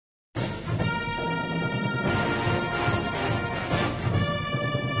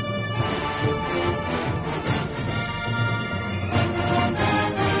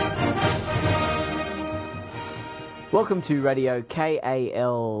Welcome to Radio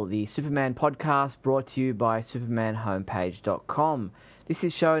KAL, the Superman podcast brought to you by supermanhomepage.com. This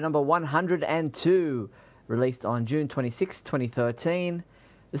is show number 102, released on June 26, 2013,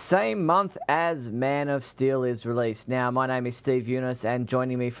 the same month as Man of Steel is released. Now, my name is Steve Younis, and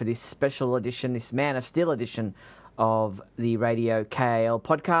joining me for this special edition, this Man of Steel edition of the Radio KAL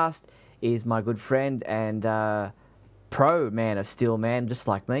podcast, is my good friend and pro Man of Steel man, just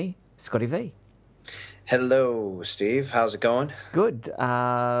like me, Scotty V. Hello, Steve. How's it going? Good.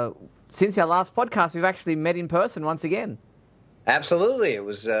 Since our last podcast, we've actually met in person once again. Absolutely, it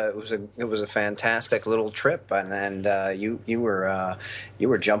was a fantastic little trip, and you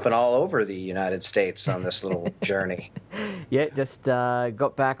were jumping all over the United States on this little journey. Yeah, just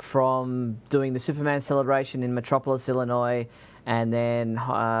got back from doing the Superman celebration in Metropolis, Illinois, and then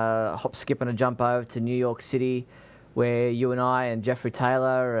hop, skip, and a jump over to New York City, where you and I and Jeffrey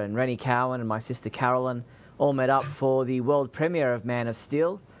Taylor and Rennie Cowan and my sister Carolyn all met up for the world premiere of Man of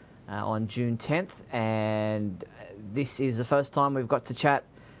Steel on June 10th. And this is the first time we've got to chat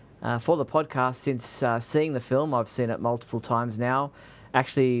for the podcast since seeing the film. I've seen it multiple times now.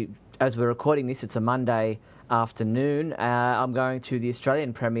 Actually, as we're recording this, it's a Monday afternoon. I'm going to the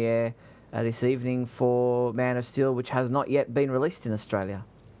Australian premiere this evening for Man of Steel, which has not yet been released in Australia.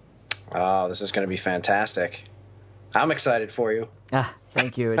 Oh, this is going to be fantastic. I'm excited for you.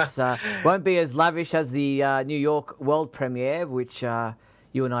 Thank you. It won't be as lavish as the New York world premiere, which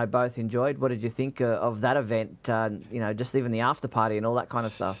you and I both enjoyed. What did you think of that event? Just even the after party and all that kind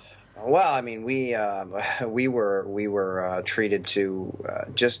of stuff. Well, I mean, we were treated to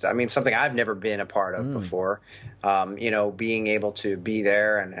something I've never been a part of before. Being able to be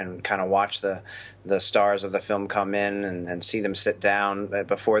there and kind of watch the stars of the film come in and see them sit down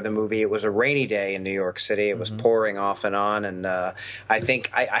before the movie. It was a rainy day in New York City. It was pouring off and on, and I think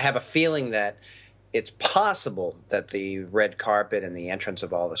I have a feeling that it's possible that the red carpet and the entrance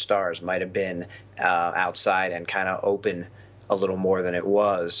of all the stars might have been outside and kind of open a little more than it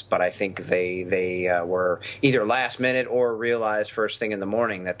was, but I think they were either last minute or realized first thing in the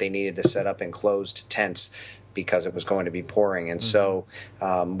morning that they needed to set up enclosed tents because it was going to be pouring. And so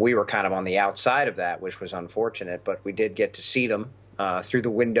we were kind of on the outside of that, which was unfortunate, but we did get to see them through the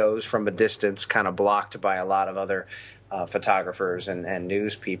windows from a distance, kind of blocked by a lot of other photographers and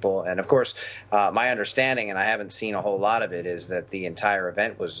news people. And of course, my understanding, and I haven't seen a whole lot of it, is that the entire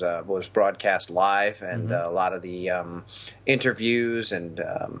event was broadcast live, and a lot of the interviews and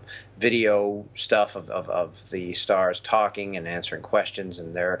video stuff of the stars talking and answering questions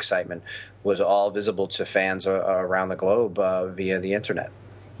and their excitement was all visible to fans around the globe via the internet.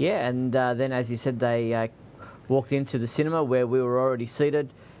 Yeah, and then, as you said, they walked into the cinema where we were already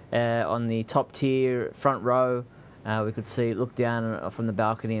seated on the top tier front row. We could look down from the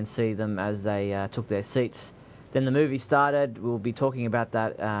balcony and see them as they took their seats. Then the movie started. We'll be talking about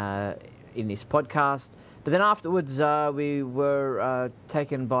that in this podcast. But then afterwards, we were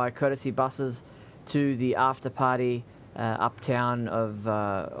taken by courtesy buses to the after party uptown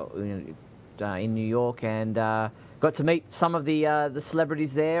in New York, and got to meet some of the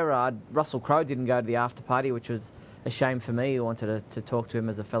celebrities there. Russell Crowe didn't go to the after party, which was a shame for me. I wanted to talk to him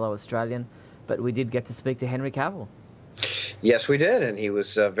as a fellow Australian. But we did get to speak to Henry Cavill. Yes, we did, and he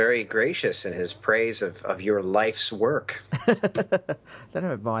was very gracious in his praise of your life's work. I don't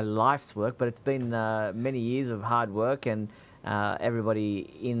know about my life's work, but it's been many years of hard work, and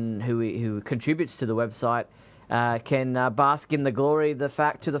everybody who contributes to the website can bask in the glory the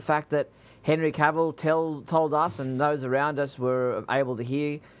fact that Henry Cavill told us and those around us were able to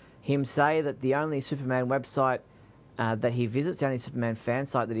hear him say that the only Superman website that he visits, the only Superman fan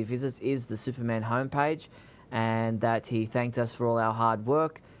site that he visits, is the Superman homepage, and that he thanked us for all our hard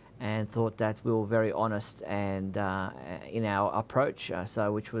work and thought that we were very honest and in our approach,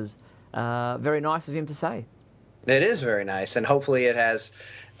 which was very nice of him to say. It is very nice, and hopefully it has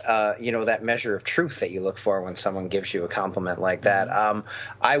that measure of truth that you look for when someone gives you a compliment like that.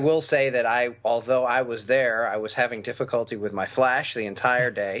 I will say that although I was there, I was having difficulty with my flash the entire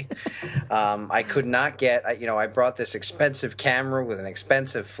day. I could not get, I brought this expensive camera with an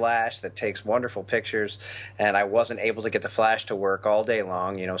expensive flash that takes wonderful pictures, and I wasn't able to get the flash to work all day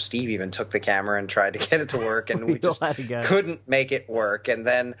long. Steve even took the camera and tried to get it to work, and we just couldn't make it work. And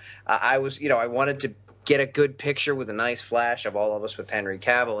then I wanted to get a good picture with a nice flash of all of us with Henry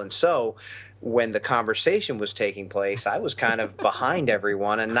Cavill. And so when the conversation was taking place, I was kind of behind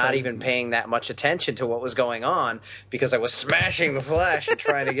everyone and not even paying that much attention to what was going on because I was smashing the flash and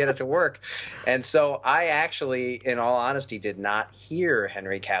trying to get it to work. And so I actually, in all honesty, did not hear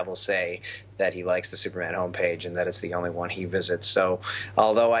Henry Cavill say that he likes the Superman homepage and that it's the only one he visits. So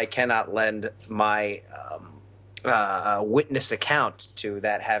although I cannot lend my witness account to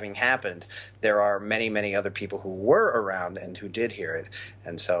that having happened. There are many, many other people who were around and who did hear it.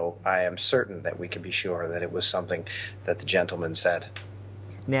 And so I am certain that we can be sure that it was something that the gentleman said.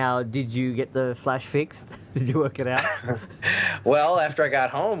 Now, did you get the flash fixed? Did you work it out? Well, after I got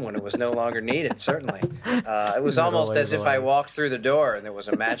home, when it was no longer needed, certainly. It was almost as if I walked through the door and there was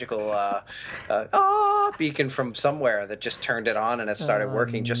a magical beacon from somewhere that just turned it on and it started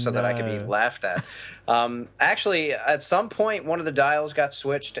working just so that I could be laughed at. Actually, at some point, one of the dials got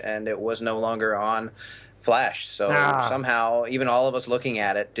switched and it was no longer on flash. So somehow, even all of us looking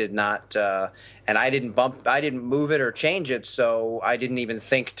at it did not, and I didn't move it or change it, so I didn't even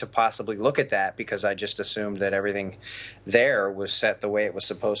think to possibly look at that because I just assumed that everything there was set the way it was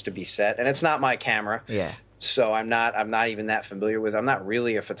supposed to be set. And it's not my camera. Yeah. So I'm not even that familiar with. I'm not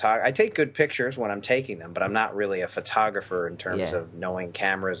really a photographer. I take good pictures when I'm taking them, but I'm not really a photographer in terms of knowing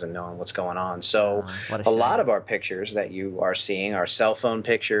cameras and knowing what's going on. So a lot of our pictures that you are seeing are cell phone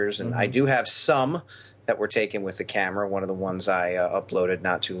pictures, and I do have some that were taken with the camera. One of the ones I uploaded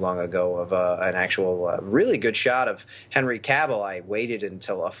not too long ago of an actual really good shot of Henry Cavill. I waited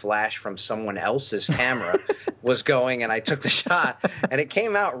until a flash from someone else's camera was going, and I took the shot, and it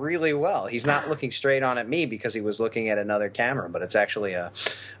came out really well. He's not looking straight on at me because he was looking at another camera, but it's actually a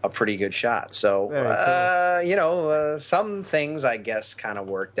pretty good shot. So, cool. Some things I guess kind of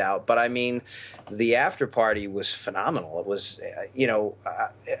worked out, but I mean, the after party was phenomenal. It was,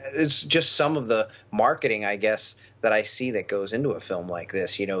 it's just some of the marketing, I guess, that I see that goes into a film like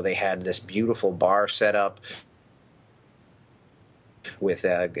this. You know, they had this beautiful bar set up with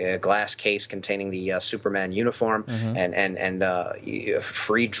a glass case containing the Superman uniform and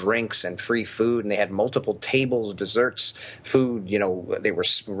free drinks and free food. And they had multiple tables, desserts, food. You know, they were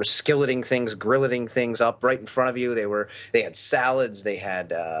skilleting things, grilling things up right in front of you. They had salads. They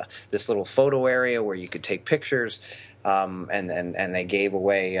had this little photo area where you could take pictures. And they gave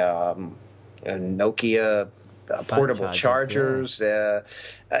away a Nokia portable chargers,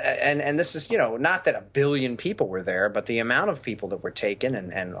 and this is, not that 1 billion people were there, but the amount of people that were taken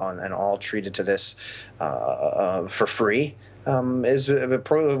and all treated to this for free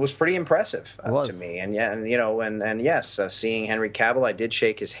was pretty impressive to me. And yes, seeing Henry Cavill, I did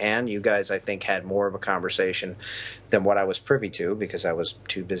shake his hand. You guys, I think, had more of a conversation than what I was privy to because I was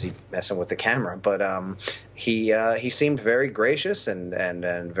too busy messing with the camera. But he seemed very gracious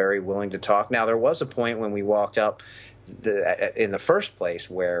and very willing to talk. Now, there was a point when we walked up in the first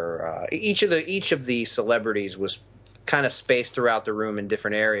place where each of the celebrities was kind of spaced throughout the room in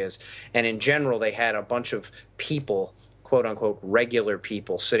different areas, and in general, they had a bunch of people, quote-unquote regular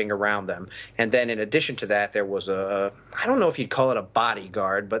people, sitting around them. And then in addition to that, there was I don't know if you'd call it a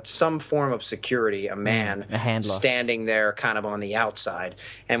bodyguard, but some form of security, a man, a handler, standing there kind of on the outside.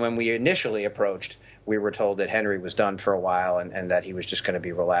 And when we initially approached, we were told that Henry was done for a while and that he was just going to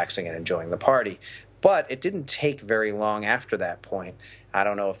be relaxing and enjoying the party. But it didn't take very long after that point. I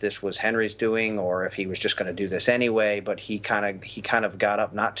don't know if this was Henry's doing or if he was just going to do this anyway, but he kind of got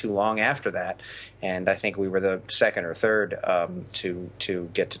up not too long after that, and I think we were the second or third to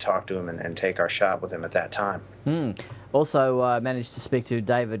get to talk to him and take our shot with him at that time. Also managed to speak to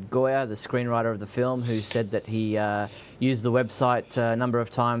David Goyer, the screenwriter of the film, who said that he used the website a number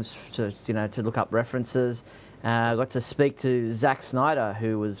of times to look up references. Got to speak to Zack Snyder,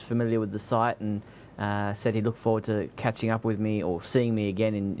 who was familiar with the site and said he looked forward to catching up with me or seeing me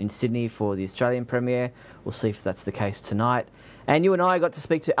again in Sydney for the Australian premiere. We'll see if that's the case tonight. And you and I got to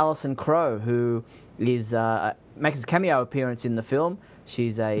speak to Alison Crowe, who makes a cameo appearance in the film.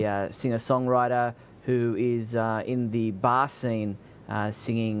 She's a singer-songwriter who is in the bar scene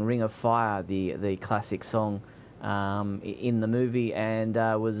singing Ring of Fire, the classic song in the movie, and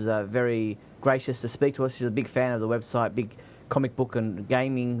was very gracious to speak to us. She's a big fan of the website, big comic book and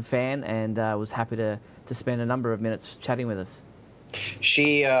gaming fan, and was happy to spend a number of minutes chatting with us.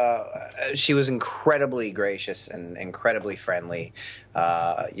 She was incredibly gracious and incredibly friendly.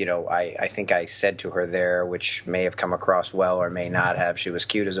 I think I said to her there, which may have come across well or may not have, she was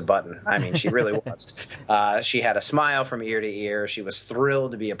cute as a button. I mean, she really was. She had a smile from ear to ear. She was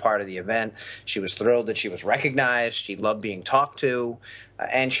thrilled to be a part of the event. She was thrilled that she was recognized. She loved being talked to.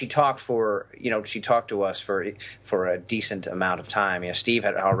 And she talked to us for a decent amount of time. Steve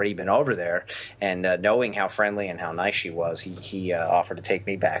had already been over there, and knowing how friendly and how nice she was, he offered to take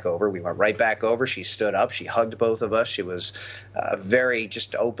me back over. We went right back over. She stood up. She hugged both of us. She was very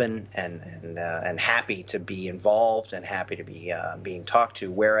just open and happy to be involved and happy to be being talked to.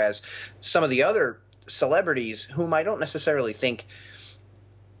 Whereas some of the other celebrities, whom I don't necessarily think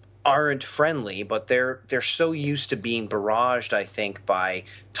aren't friendly, but they're so used to being barraged, I think, by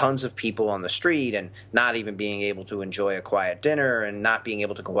tons of people on the street and not even being able to enjoy a quiet dinner and not being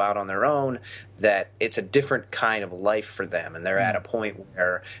able to go out on their own, that it's a different kind of life for them. And they're at a point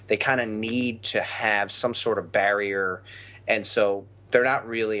where they kind of need to have some sort of barrier. And so they're not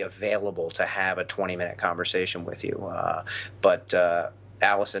really available to have a 20-minute conversation with you. But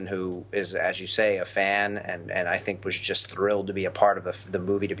Allison, who is, as you say, a fan and I think was just thrilled to be a part of the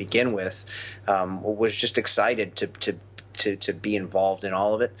movie to begin with, was just excited to be involved in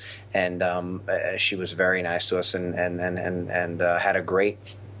all of it. And she was very nice to us and had a great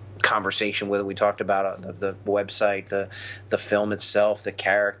conversation with it. We talked about the website, the film itself, the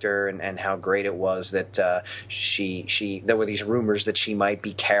character, and how great it was that there were these rumors that she might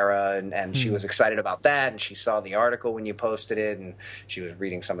be Kara, and she was excited about that, and she saw the article when you posted it, and she was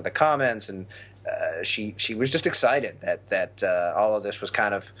reading some of the comments, and she was just excited that all of this was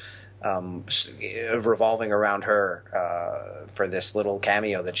kind of revolving around her for this little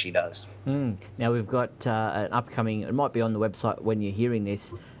cameo that she does. Now we've got an upcoming, it might be on the website when you're hearing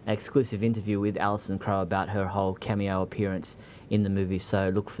this, exclusive interview with Alison Crowe about her whole cameo appearance in the movie, so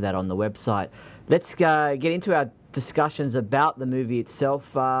look for that on the website. Let's get into our discussions about the movie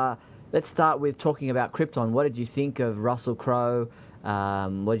itself. Let's start with talking about Krypton. What did you think of Russell Crowe?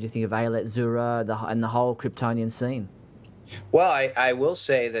 What did you think of Ayelet Zura and the whole Kryptonian scene? Well, I will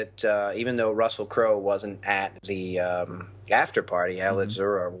say that even though Russell Crowe wasn't at the after party, Ayelet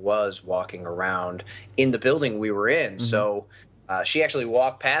Zura was walking around in the building we were in. So she actually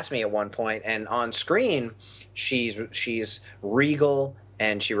walked past me at one point, and on screen, she's regal,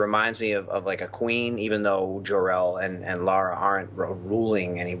 and she reminds me of like a queen, even though Jor-El and Lara aren't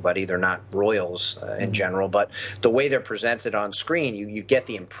ruling anybody. They're not royals in general, but the way they're presented on screen, you get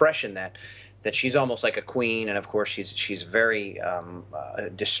the impression that she's almost like a queen, and of course she's very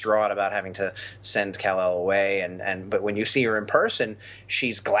distraught about having to send Kal-El away, but when you see her in person,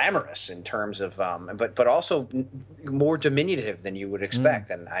 she's glamorous in terms of but also more diminutive than you would expect.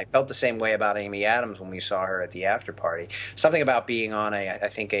 And I felt the same way about Amy Adams when we saw her at the after party. Something about being on a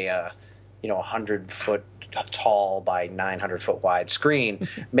 100-foot tall by 900-foot wide screen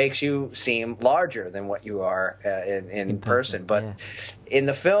makes you seem larger than what you are in person. But in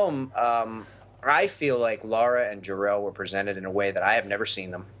the film, I feel like Lara and Jor-El were presented in a way that I have never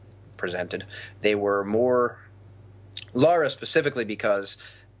seen them presented. They were more Lara specifically because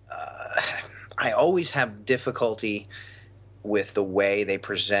I always have difficulty with the way they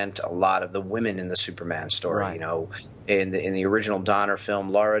present a lot of the women in the Superman story. Right. You know, in the original Donner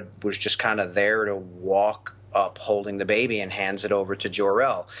film, Lara was just kind of there to walk up holding the baby and hands it over to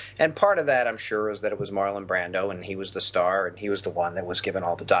Jor-El. And part of that, I'm sure, is that it was Marlon Brando and he was the star and he was the one that was given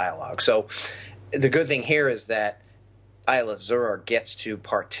all the dialogue. So the good thing here is that Ayelet Zura gets to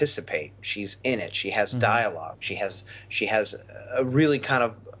participate. She's in it. She has dialogue. She has a really kind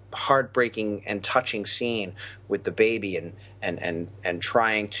of heartbreaking and touching scene with the baby and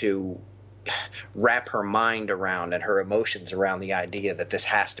trying to wrap her mind around and her emotions around the idea that this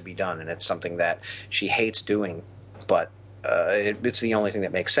has to be done, and it's something that she hates doing, but it's the only thing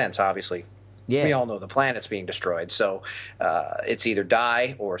that makes sense, obviously. Yeah. We all know the planet's being destroyed, so it's either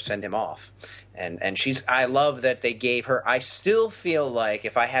die or send him off. And I love that they gave her, I still feel like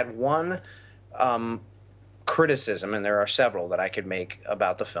if I had one criticism, and there are several that I could make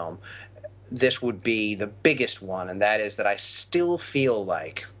about the film, this would be the biggest one, and that is that I still feel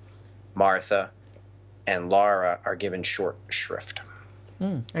like Martha and Lara are given short shrift.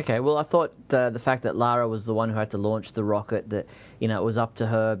 Okay, well, I thought the fact that Lara was the one who had to launch the rocket, that, you know, it was up to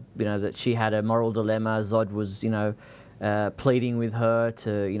her, you know, that she had a moral dilemma. Zod was, you know, pleading with her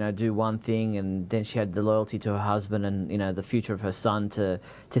to, you know, do one thing, and then she had the loyalty to her husband and, you know, the future of her son to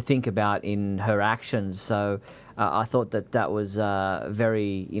think about in her actions. So I thought that was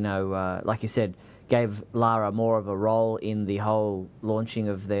very, you know, like you said, gave Lara more of a role in the whole launching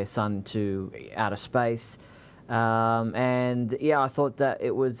of their son to outer space. And yeah, I thought that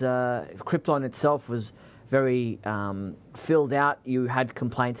it was Krypton itself was very filled out. You had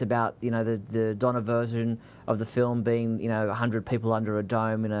complaints about, you know, the Donner version of the film being, you know, 100 people under a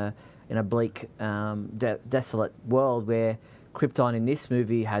dome in a bleak, desolate world, where Krypton in this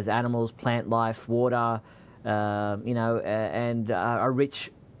movie has animals, plant life, water, you know, and a rich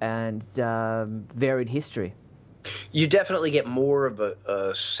and varied history. You definitely get more of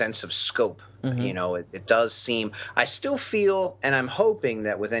a sense of scope. You know, it does seem. I still feel, and I'm hoping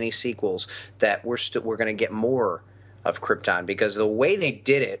that with any sequels, that we're going to get more of Krypton, because the way they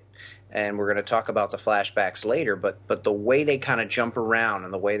did it, and we're going to talk about the flashbacks later, but the way they kind of jump around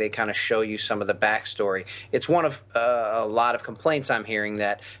and the way they kind of show you some of the backstory, it's one of a lot of complaints I'm hearing,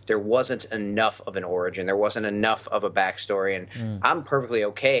 that there wasn't enough of an origin, there wasn't enough of a backstory, and I'm perfectly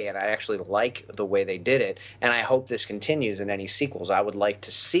okay, and I actually like the way they did it, and I hope this continues in any sequels. I would like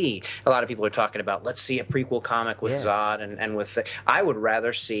to see, a lot of people are talking about, let's see a prequel comic with Zod and with I would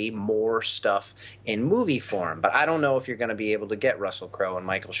rather see more stuff in movie form, but I don't know if you're going to be able to get Russell Crowe and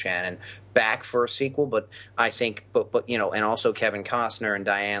Michael Shannon back for a sequel, but I think, but you know, and also Kevin Costner and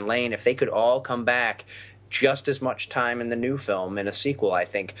Diane Lane, if they could all come back, just as much time in the new film in a sequel, I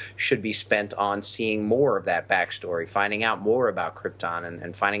think, should be spent on seeing more of that backstory, finding out more about Krypton,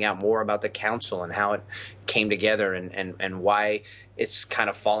 and finding out more about the Council and how it came together, and why it's kind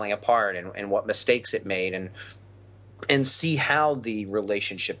of falling apart, and what mistakes it made, and see how the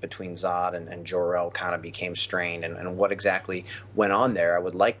relationship between Zod and Jor-El kind of became strained, and what exactly went on there. I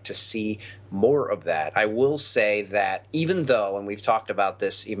would like to see more of that. I will say that even though, and we've talked about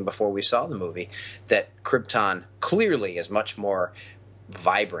this even before we saw the movie, that Krypton clearly is much more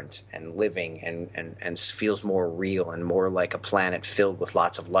vibrant and living, and feels more real and more like a planet filled with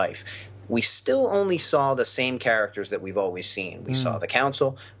lots of life, we still only saw the same characters that we've always seen. We saw the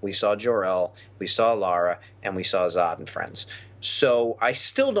Council, we saw Jor-El, we saw Lara, and we saw Zod and friends. So I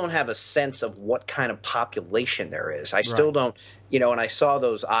still don't have a sense of what kind of population there is. I still don't, you know, and I saw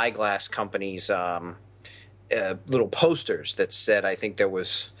those eyeglass companies' little posters that said, I think there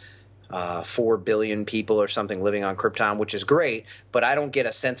was 4 billion people or something living on Krypton, which is great, but I don't get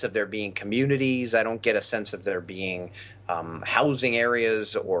a sense of there being communities. I don't get a sense of there being housing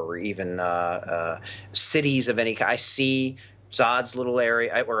areas, or even cities of any kind. I see Zod's little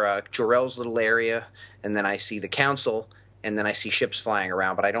area, or Jor-El's little area, and then I see the Council, and then I see ships flying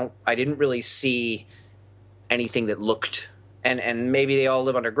around, but I didn't really see anything that looked, and maybe they all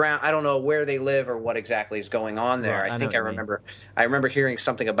live underground. I don't know where they live or what exactly is going on there. Right, I remember hearing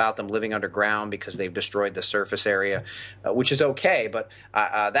something about them living underground because they've destroyed the surface area, which is okay. But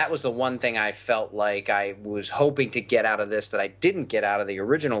that was the one thing I felt like I was hoping to get out of this that I didn't get out of the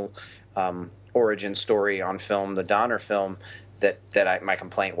original origin story on film, the Donner film. My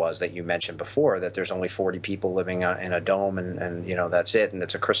complaint was that you mentioned before, that there's only 40 people living in a dome, and you know, that's it, and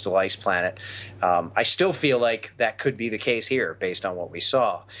it's a crystal ice planet. I still feel like that could be the case here based on what we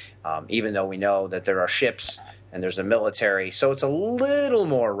saw, even though we know that there are ships and there's the military, so it's a little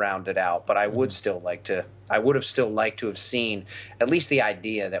more rounded out. But I would have still liked to have seen at least the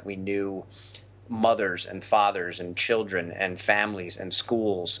idea that we knew mothers and fathers and children and families and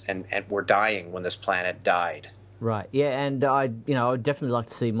schools and were dying when this planet died. Right. Yeah, and I would definitely like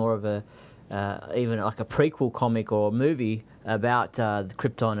to see more of a even like a prequel comic or movie about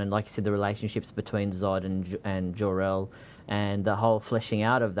Krypton, and, like you said, the relationships between Zod and Jor-El, and the whole fleshing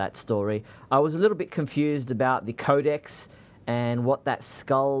out of that story. I was a little bit confused about the Codex and what that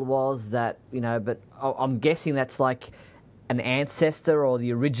skull was. That, you know, but I'm guessing that's like an ancestor or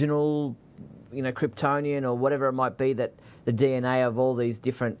the original, you know, Kryptonian or whatever it might be, that the DNA of all these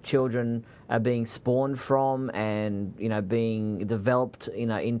different children are being spawned from, and, you know, being developed, you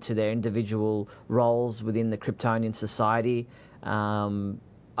know, into their individual roles within the Kryptonian society.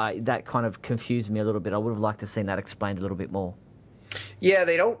 That kind of confused me a little bit. I would have liked to have seen that explained a little bit more. Yeah,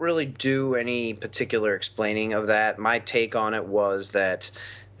 they don't really do any particular explaining of that. My take on it was that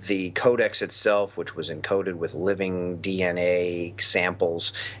the codex itself, which was encoded with living DNA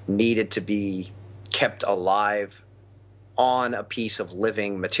samples, needed to be kept alive on a piece of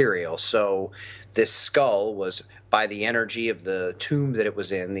living material. So this skull was, by the energy of the tomb that it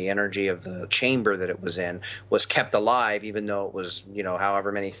was in, the energy of the chamber that it was in, was kept alive, even though it was, you know,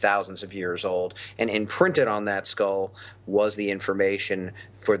 however many thousands of years old. And imprinted on that skull was the information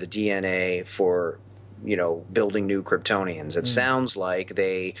for the DNA for, you know, building new Kryptonians. It sounds like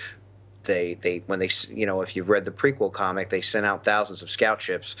they when they, you know, if you've read the prequel comic, they sent out thousands of scout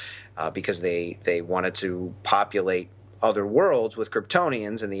ships because they wanted to populate other worlds with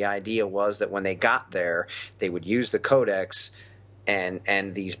Kryptonians, and the idea was that when they got there, they would use the Codex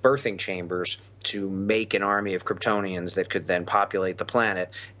and these birthing chambers to make an army of Kryptonians that could then populate the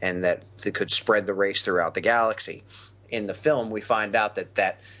planet, and that they could spread the race throughout the galaxy. In the film, we find out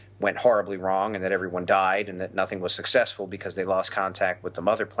that went horribly wrong, and that everyone died, and that nothing was successful because they lost contact with the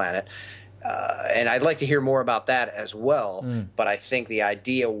mother planet. And I'd like to hear more about that as well, but I think the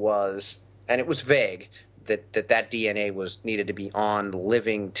idea was, and it was vague, that DNA needed to be on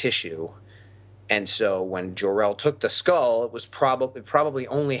living tissue. And so when Jor-El took the skull, it was probably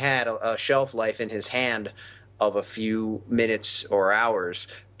only had a shelf life in his hand of a few minutes or hours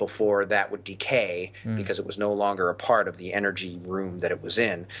before that would decay because it was no longer a part of the energy room that it was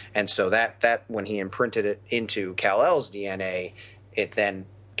in. And so that when he imprinted it into Kal-El's DNA, it then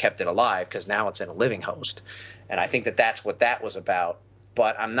kept it alive because now it's in a living host. And I think that that's what that was about.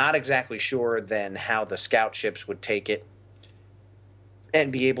 But I'm not exactly sure then how the scout ships would take it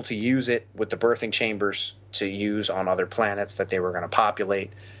and be able to use it with the birthing chambers to use on other planets that they were going to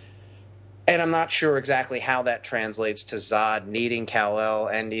populate. And I'm not sure exactly how that translates to Zod needing Kal-El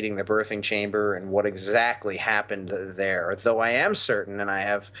and needing the birthing chamber and what exactly happened there. Though I am certain, and I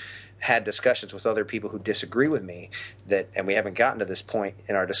have had discussions with other people who disagree with me, that, and we haven't gotten to this point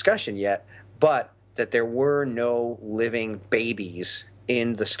in our discussion yet, but that there were no living babies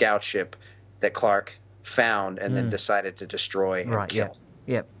in the scout ship that Clark found and then decided to destroy and kill.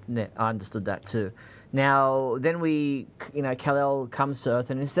 Yep, I understood that too. Now, then Kal-El comes to Earth,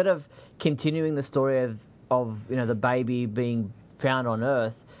 and instead of continuing the story of the baby being found on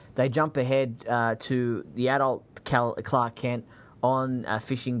Earth, they jump ahead to the adult Clark Kent on a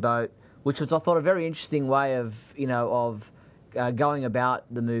fishing boat, which was, I thought, a very interesting way of going about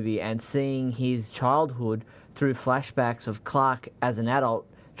the movie and seeing his childhood through flashbacks of Clark as an adult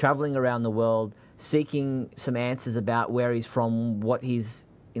traveling around the world, seeking some answers about where he's from, what his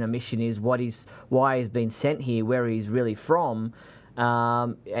mission is, why he's been sent here, where he's really from,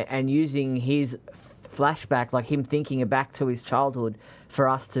 and using his flashback, like him thinking back to his childhood, for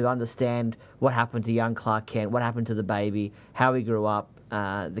us to understand what happened to young Clark Kent, what happened to the baby, how he grew up,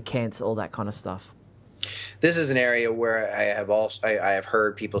 the Kents, all that kind of stuff. This is an area where I have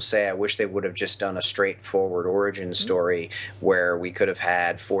heard people say I wish they would have just done a straightforward origin story where we could have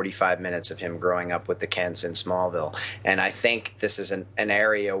had 45 minutes of him growing up with the Kents in Smallville. And I think this is an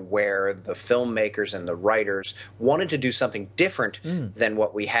area where the filmmakers and the writers wanted to do something different than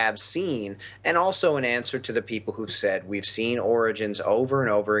what we have seen, and also an answer to the people who've said we've seen origins over and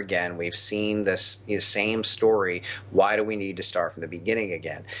over again. We've seen this same story. Why do we need to start from the beginning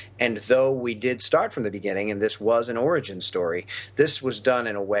again? And though we did start from the beginning, and this was an origin story, this was done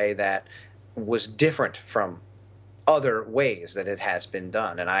in a way that was different from other ways that it has been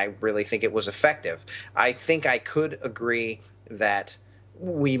done, and I really think it was effective. I think I could agree that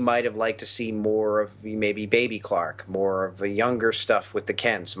we might have liked to see more of maybe Baby Clark, more of the younger stuff with the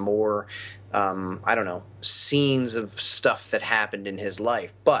Kents, more, scenes of stuff that happened in his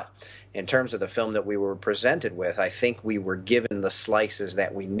life. But in terms of the film that we were presented with, I think we were given the slices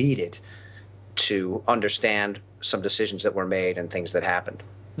that we needed to understand some decisions that were made and things that happened.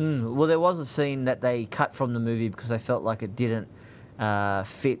 Well, there was a scene that they cut from the movie because they felt like it didn't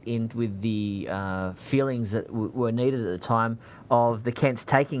fit in with the feelings that were needed at the time of the Kents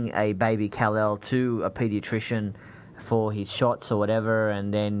taking a baby Kal-El to a pediatrician for his shots or whatever,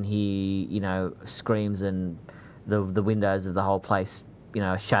 and then he, screams and the windows of the whole place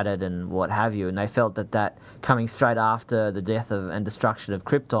shattered and what have you, and they felt that coming straight after the death and destruction of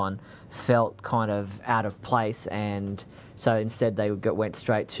Krypton felt kind of out of place, and so instead they went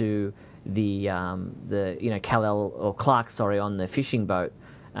straight to the Kal-El or Clark, on the fishing boat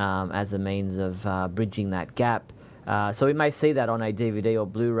as a means of bridging that gap. So we may see that on a DVD or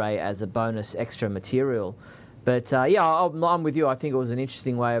Blu-ray as a bonus extra material. But I'm with you. I think it was an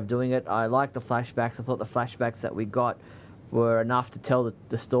interesting way of doing it. I liked the flashbacks. I thought the flashbacks that we got were enough to tell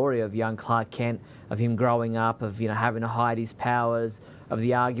the story of young Clark Kent, of him growing up, of having to hide his powers, of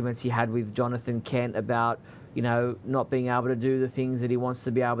the arguments he had with Jonathan Kent about not being able to do the things that he wants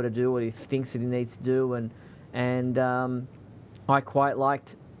to be able to do, what he thinks that he needs to do, and I quite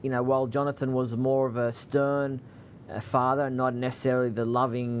liked while Jonathan was more of a stern father, not necessarily the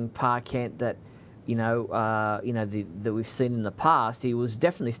loving Pa Kent that that we've seen in the past. He was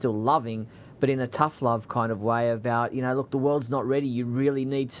definitely still loving, but in a tough love kind of way about, look, the world's not ready. You really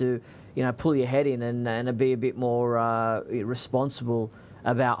need to, pull your head in and be a bit more responsible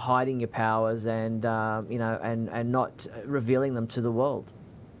about hiding your powers and, and not revealing them to the world.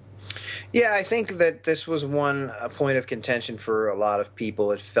 Yeah, I think that this was a point of contention for a lot of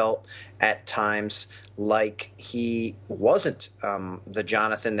people. It felt at times like he wasn't the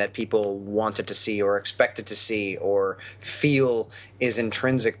Jonathan that people wanted to see or expected to see or feel is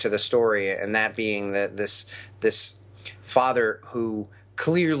intrinsic to the story, and that being that this father who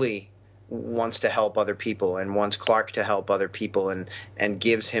clearly wants to help other people and wants Clark to help other people and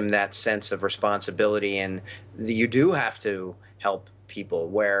gives him that sense of responsibility, and you do have to help people,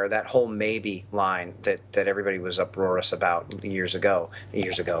 where that whole maybe line that everybody was uproarious about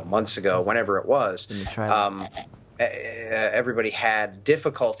months ago, whenever it was, everybody had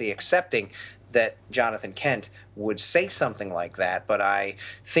difficulty accepting that Jonathan Kent would say something like that. But I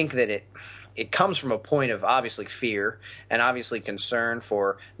think that it comes from a point of obviously fear and obviously concern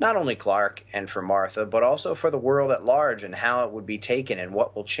for not only Clark and for Martha, but also for the world at large and how it would be taken and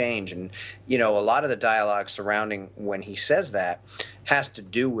what will change. And, you know, a lot of the dialogue surrounding when he says that has to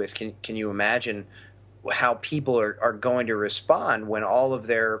do with, can you imagine how people are going to respond when all of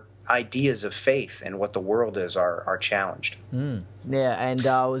their ideas of faith and what the world is are challenged. Yeah, and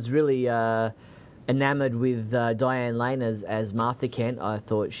I was really enamored with Diane Lane as Martha Kent. I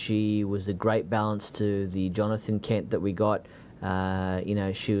thought she was a great balance to the Jonathan Kent that we got. You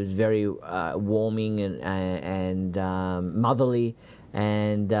know, she was very warming and motherly,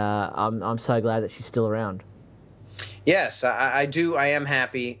 and I'm so glad that she's still around. Yes, I do. I am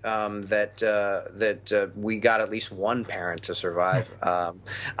happy that we got at least one parent to survive.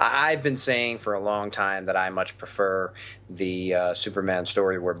 I've been saying for a long time that I much prefer the Superman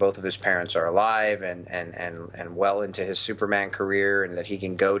story where both of his parents are alive and well into his Superman career, and that he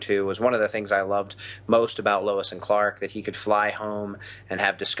can go to. It was one of the things I loved most about Lois and Clark, that he could fly home and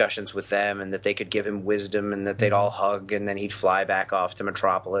have discussions with them, and that they could give him wisdom, and that they'd all hug, and then he'd fly back off to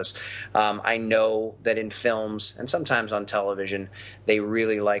Metropolis. I know that in films and sometimes on television, they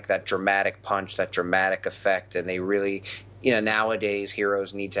really like that dramatic punch, that dramatic effect, and they really, you know, nowadays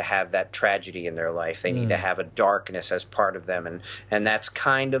heroes need to have that tragedy in their life. They need to have a darkness as part of them, and that's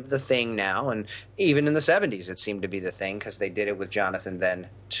kind of the thing now. And even in the 70s, it seemed to be the thing, because they did it with Jonathan then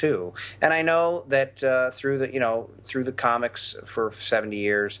too. And I know that through the comics for 70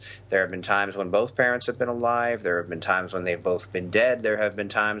 years, there have been times when both parents have been alive. There have been times when they've both been dead. There have been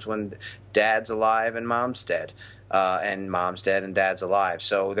times when dad's alive and mom's dead. And mom's dead and dad's alive.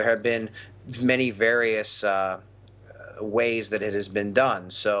 So there have been many various ways that it has been done.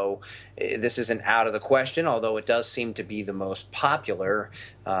 So this isn't out of the question, although it does seem to be the most popular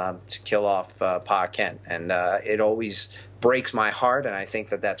to kill off Pa Kent. And it always breaks my heart, and I think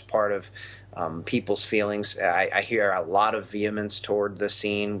that that's part of people's feelings. I hear a lot of vehemence toward the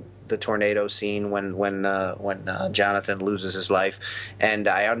scene, the tornado scene when Jonathan loses his life, and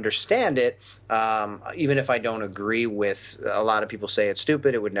I understand it. Even if I don't agree with a lot of people say it's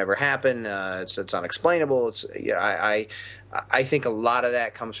stupid, it would never happen. It's unexplainable. It's I think a lot of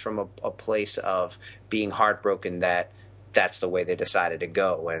that comes from a place of being heartbroken that that's the way they decided to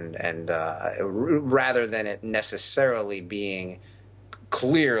go, and rather than it necessarily being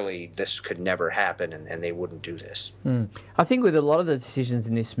clearly this could never happen and they wouldn't do this. I think with a lot of the decisions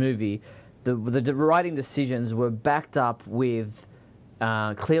in this movie, the writing decisions were backed up with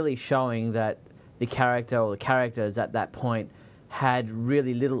clearly showing that the character or the characters at that point had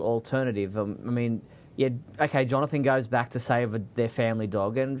really little alternative. I mean, yeah, okay, Jonathan goes back to save their family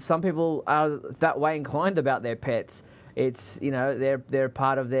dog, and some people are that way inclined about their pets. It's, you know, they're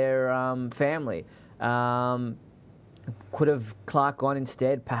part of their family. Could have Clark gone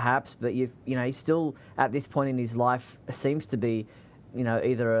instead, perhaps, but you know, he's still at this point in his life seems to be, you know,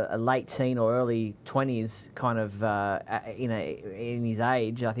 either a late teen or early 20s kind of, you know, in his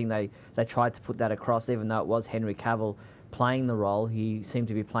age. I think they tried to put that across, even though it was Henry Cavill playing the role. He seemed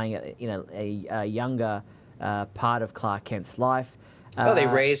to be playing a younger part of Clark Kent's life. They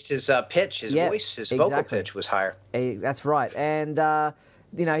raised his pitch, his voice, his vocal pitch was higher. That's right, and.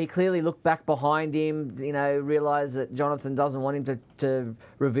 You know, he clearly looked back behind him, you know, realised that Jonathan doesn't want him to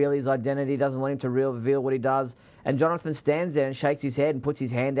reveal his identity, doesn't want him to reveal what he does. And Jonathan stands there and shakes his head and puts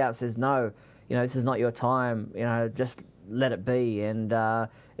his hand out and says, no, you know, this is not your time, you know, just let it be. And it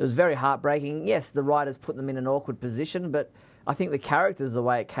was very heartbreaking. Yes, the writers put them in an awkward position, but I think the characters, the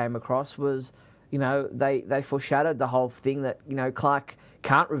way it came across was, you know, they foreshadowed the whole thing that, you know, Clark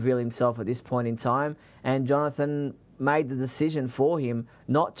can't reveal himself at this point in time, and Jonathan made the decision for him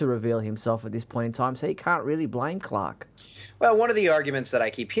not to reveal himself at this point in time, so he can't really blame Clark. Well, one of the arguments that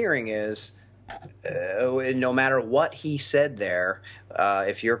I keep hearing is no matter what he said there,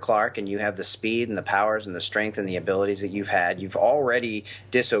 if you're Clark and you have the speed and the powers and the strength and the abilities that you've had, you've already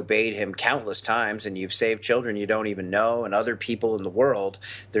disobeyed him countless times, and you've saved children you don't even know and other people in the world.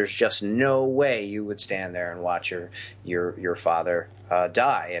 There's just no way you would stand there and watch your father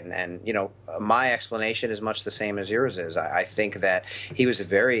die. And you know, my explanation is much the same as yours is. I think that he was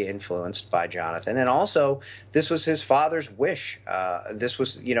very influenced by Jonathan, and also this was his father's wish. This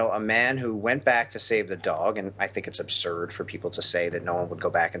was, you know, a man who went back to save the dog, and I think it's absurd for people to say that no one would go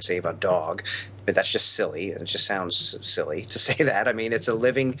back and save a dog, but that's just silly. It just sounds silly to say that. I mean, it's a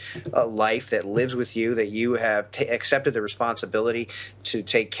living life that lives with you, that you have accepted the responsibility to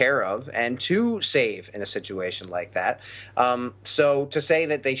take care of and to save in a situation like that. So to say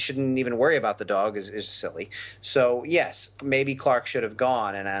that they shouldn't even worry about the dog is silly. So yes, maybe Clark should have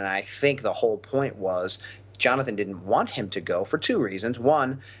gone, and I think the whole point was Jonathan didn't want him to go for two reasons.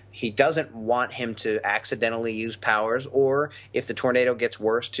 One, he doesn't want him to accidentally use powers, or if the tornado gets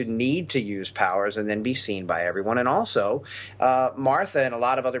worse, to need to use powers and then be seen by everyone. And also, Martha and a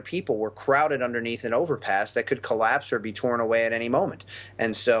lot of other people were crowded underneath an overpass that could collapse or be torn away at any moment.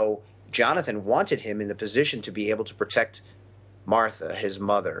 And so Jonathan wanted him in the position to be able to protect Martha, his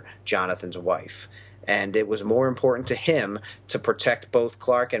mother, Jonathan's wife. And it was more important to him to protect both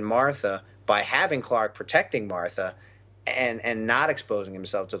Clark and Martha by having Clark protecting Martha and not exposing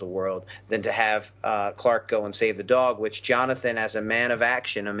himself to the world than to have Clark go and save the dog, which Jonathan, as a man of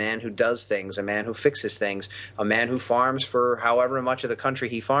action, a man who does things, a man who fixes things, a man who farms for however much of the country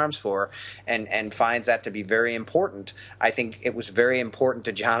he farms for, and finds that to be very important. I think it was very important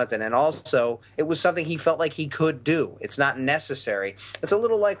to Jonathan, and also it was something he felt like he could do. It's not necessary. It's a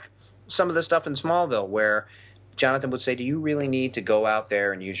little like some of the stuff in Smallville where Jonathan would say, do you really need to go out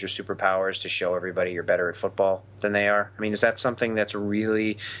there and use your superpowers to show everybody you're better at football than they are? I mean, is that something that's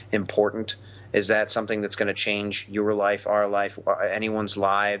really important? Is that something that's going to change your life, our life, anyone's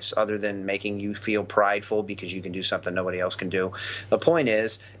lives, other than making you feel prideful because you can do something nobody else can do? The point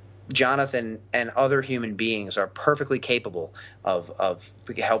is, Jonathan and other human beings are perfectly capable of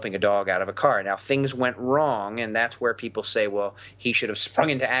helping a dog out of a car. Now, things went wrong, and that's where people say, well, he should have sprung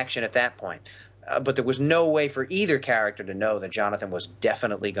into action at that point. But there was no way for either character to know that Jonathan was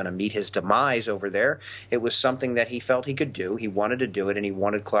definitely going to meet his demise over there. It was something that he felt he could do. He wanted to do it, and he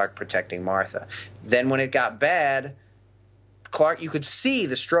wanted Clark protecting Martha. Then when it got bad, Clark, you could see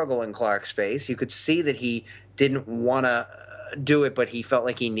the struggle in Clark's face. You could see that he didn't want to do it, but he felt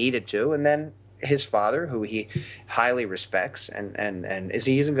like he needed to. And then his father, who he highly respects, and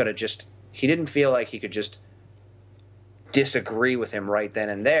he isn't going to just, he didn't feel like he could just disagree with him right then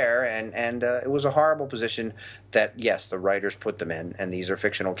and there, and it was a horrible position that, yes, the writers put them in, and these are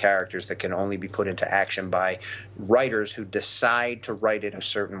fictional characters that can only be put into action by writers who decide to write it a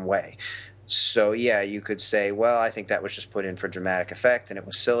certain way. So yeah, you could say, well, I think that was just put in for dramatic effect and it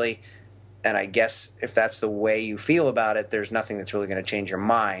was silly, and I guess if that's the way you feel about it, there's nothing that's really going to change your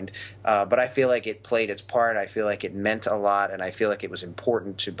mind, but I feel like it played its part. I feel like it meant a lot, and I feel like it was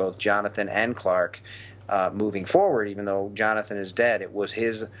important to both Jonathan and Clark moving forward. Even though Jonathan is dead, it was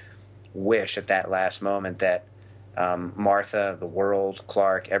his wish at that last moment that Martha, the world,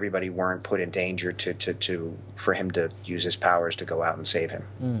 Clark, everybody weren't put in danger for him to use his powers to go out and save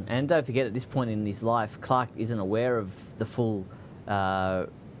him. And don't forget, at this point in his life, Clark isn't aware of the full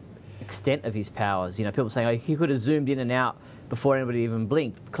extent of his powers. You know, people saying, oh, he could have zoomed in and out before anybody even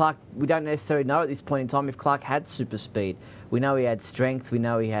blinked. Clark, we don't necessarily know at this point in time if Clark had super speed. We know he had strength. We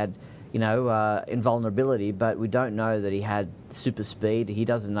know he had, invulnerability, but we don't know that he had super speed. He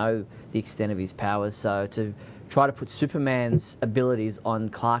doesn't know the extent of his powers. So to try to put Superman's abilities on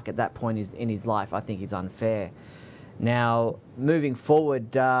Clark at that point in his life, I think is unfair. Now, moving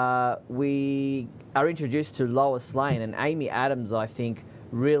forward, we are introduced to Lois Lane, and Amy Adams, I think,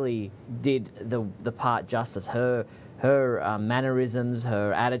 really did the part justice. Her mannerisms,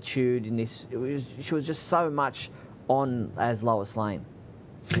 her attitude in this, she was just so much on as Lois Lane.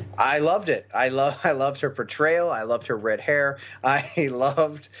 I loved it. I loved her portrayal. I loved her red hair. I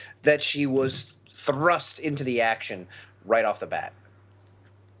loved that she was thrust into the action right off the bat.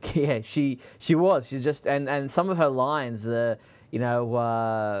 Yeah, she was. She just and some of her lines, we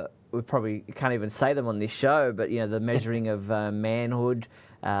probably can't even say them on this show, but the measuring of manhood,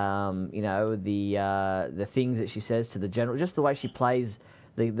 the things that she says to the general, just the way she plays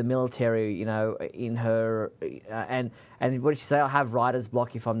the military, in her, and what did she say? I'll have writer's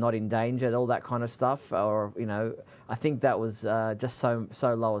block if I'm not in danger, all that kind of stuff. Or I think that was just so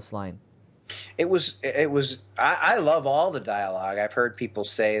Lois Lane. It was. I love all the dialogue. I've heard people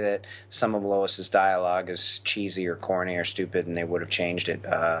say that some of Lois's dialogue is cheesy or corny or stupid, and they would have changed it.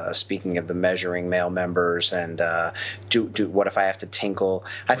 Speaking of the measuring male members and what if I have to tinkle?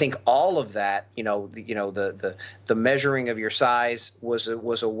 I think all of that, the measuring of your size was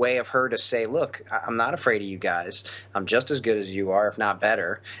a way of her to say, look, I'm not afraid of you guys. I'm just as good as you are, if not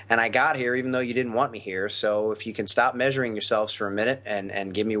better. And I got here even though you didn't want me here. So if you can stop measuring yourselves for a minute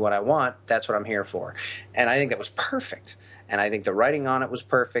and give me what I want, that's what I'm here for. And I think that was perfect. And I think the writing on it was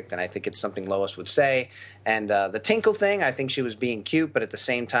perfect. And I think it's something Lois would say. And the tinkle thing, I think she was being cute, but at the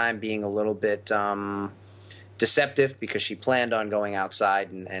same time being a little bit deceptive because she planned on going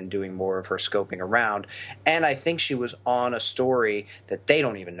outside and doing more of her scoping around. And I think she was on a story that they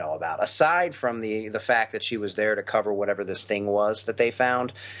don't even know about. Aside from the fact that she was there to cover whatever this thing was that they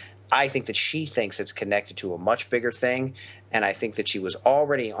found, I think that she thinks it's connected to a much bigger thing, and I think that she was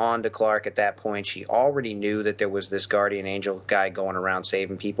already on to Clark at that point. She already knew that there was this guardian angel guy going around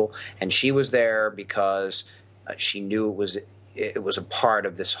saving people, and she was there because she knew it was a part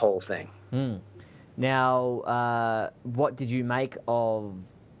of this whole thing. Now, what did you make of,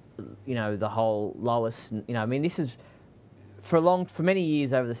 the whole Lois? I mean, this is for many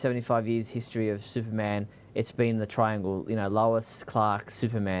years over the 75 years history of Superman. It's been the triangle, Lois, Clark,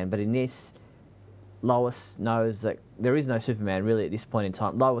 Superman. But in this, Lois knows that there is no Superman really at this point in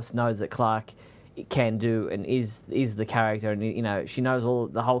time. Lois knows that Clark can do and is the character, and she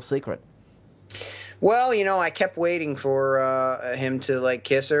knows the whole secret. Well, I kept waiting for him to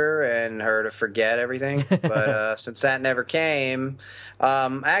kiss her and her to forget everything, but since that never came,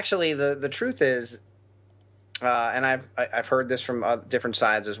 actually the truth is, and I've heard this from different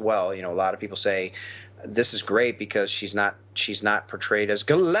sides as well. A lot of people say this is great because she's not portrayed as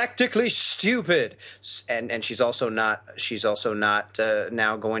galactically stupid, and she's also not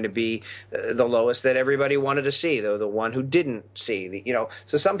now going to be the Lois that everybody wanted to see, though the one who didn't see.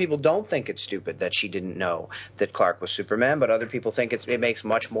 So some people don't think it's stupid that she didn't know that Clark was Superman, but other people think it makes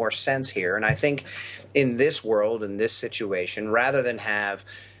much more sense here. And I think in this world, in this situation, rather than have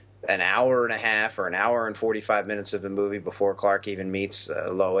an hour and a half or an hour and 45 minutes of the movie before Clark even meets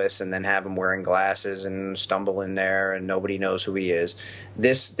Lois, and then have him wearing glasses and stumble in there and nobody knows who he is.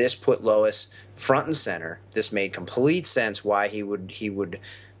 This put Lois front and center. This made complete sense why he would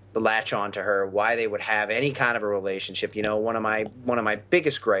latch on to her, why they would have any kind of a relationship. One of my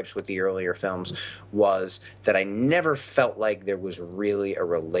biggest gripes with the earlier films was that I never felt like there was really a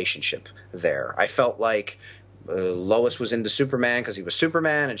relationship there. I felt like Lois was into Superman because he was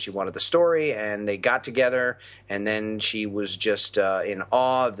Superman and she wanted the story, and they got together, and then she was just in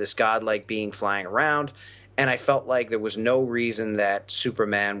awe of this godlike being flying around, and I felt like there was no reason that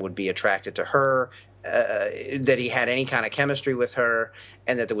Superman would be attracted to her, that he had any kind of chemistry with her,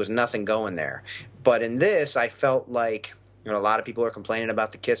 and that there was nothing going there. But in this, I felt like, a lot of people are complaining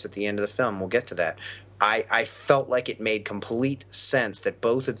about the kiss at the end of the film. We'll get to that. I felt like it made complete sense that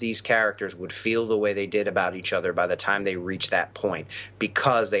both of these characters would feel the way they did about each other by the time they reached that point,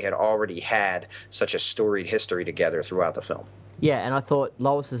 because they had already had such a storied history together throughout the film. Yeah, and I thought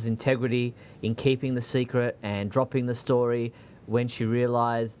Lois's integrity in keeping the secret and dropping the story when she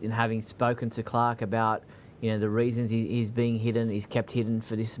realized, in having spoken to Clark about the reasons he's being hidden, he's kept hidden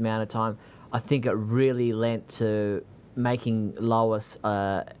for this amount of time, I think it really lent to making Lois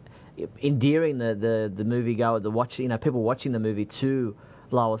endearing the moviegoer, people watching the movie to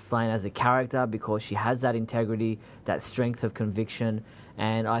Lois Lane as a character, because she has that integrity, that strength of conviction,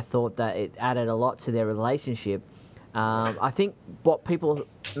 and I thought that it added a lot to their relationship. I think what people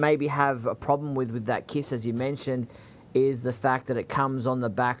maybe have a problem with that kiss, as you mentioned, is the fact that it comes on the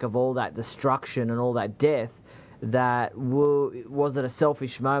back of all that destruction and all that death. That was it a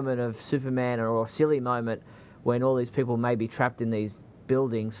selfish moment of Superman, or a silly moment when all these people may be trapped in these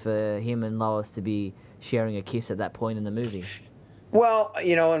buildings for him and Lois to be sharing a kiss at that point in the movie? Well,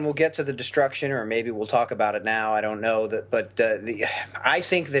 and we'll get to the destruction, or maybe we'll talk about it now. I don't know but I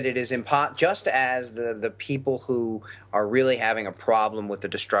think that it is just as the people who are really having a problem with the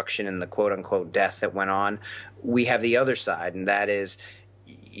destruction and the quote unquote death that went on, we have the other side, and that is,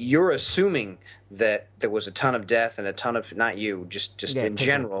 you're assuming that there was a ton of death and a ton of, not you, just in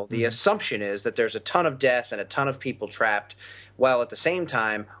general, the assumption is that there's a ton of death and a ton of people trapped, while at the same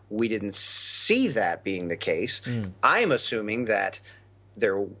time, we didn't see that being the case. I'm assuming that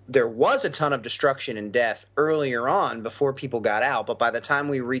there was a ton of destruction and death earlier on before people got out, but by the time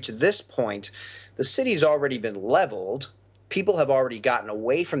we reach this point, the city's already been leveled. People have already gotten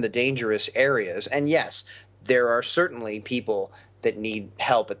away from the dangerous areas, and yes, there are certainly people that need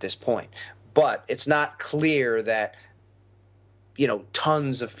help at this point. But it's not clear that,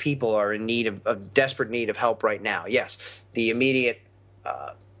 tons of people are in need of desperate need of help right now. Yes, the immediate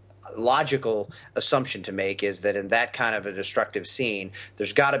logical assumption to make is that in that kind of a destructive scene,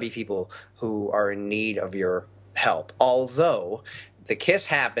 there's got to be people who are in need of your help. Although the kiss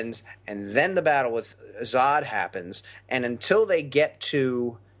happens, and then the battle with Zod happens, and until they get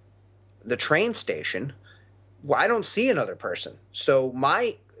to the train station, I don't see another person. So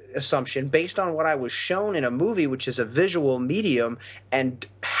my assumption, based on what I was shown in a movie, which is a visual medium and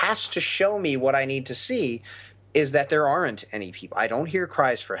has to show me what I need to see, is that there aren't any people. I don't hear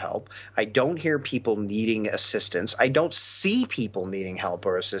cries for help. I don't hear people needing assistance. I don't see people needing help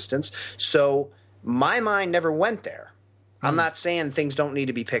or assistance. So my mind never went there. I'm not saying things don't need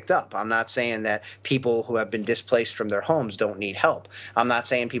to be picked up. I'm not saying that people who have been displaced from their homes don't need help. I'm not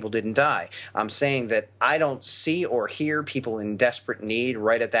saying people didn't die. I'm saying that I don't see or hear people in desperate need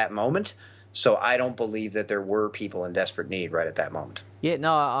right at that moment. So I don't believe that there were people in desperate need right at that moment. Yeah,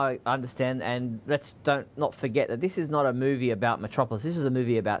 no, I understand. And let's not forget that this is not a movie about Metropolis. This is a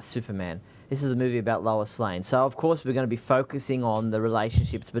movie about Superman. This is a movie about Lois Lane. So, of course, we're going to be focusing on the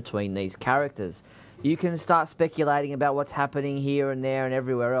relationships between these characters. You can start speculating about what's happening here and there and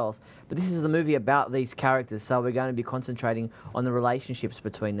everywhere else, but this is the movie about these characters, so we're going to be concentrating on the relationships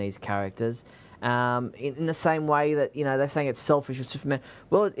between these characters. In the same way that, they're saying it's selfish with Superman.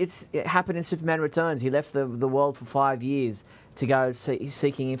 Well, it happened in Superman Returns. He left the world for 5 years to go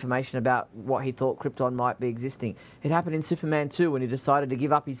seeking information about what he thought Krypton might be existing. It happened in Superman 2 when he decided to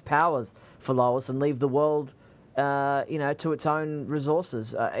give up his powers for Lois and leave the world, to its own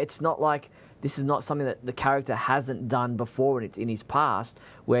resources. It's not like this is not something that the character hasn't done before in his past,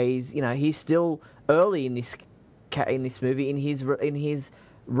 where he's still early in this movie in his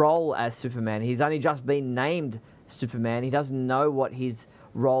role as Superman. He's only just been named Superman. He doesn't know what his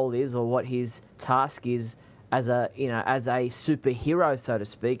role is or what his task is as a superhero, so to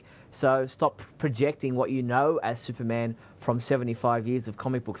speak. So stop projecting what you know as Superman from 75 years of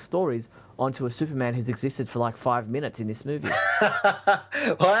comic book stories onto a Superman who's existed for like 5 minutes in this movie.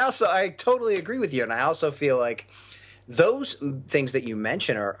 Well, I totally agree with you, and I also feel like those things that you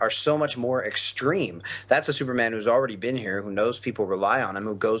mention are so much more extreme. That's a Superman who's already been here, who knows people rely on him,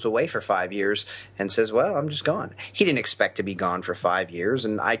 who goes away for 5 years and says, well, I'm just gone. He didn't expect to be gone for 5 years,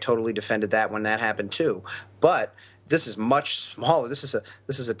 and I totally defended that when that happened too. But this is much smaller. This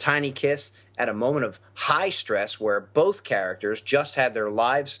is a tiny kiss at a moment of high stress where both characters just had their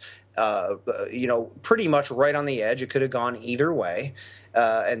lives pretty much right on the edge. It could have gone either way.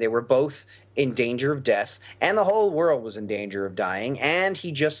 And they were both in danger of death, and the whole world was in danger of dying, and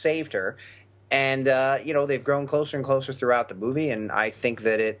he just saved her. And, they've grown closer and closer throughout the movie, and I think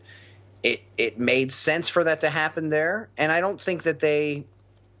that it made sense for that to happen there. And I don't think that they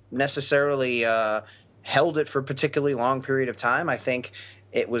necessarily held it for a particularly long period of time. I think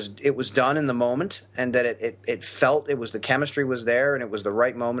it was done in the moment, and that it felt the chemistry was there, and it was the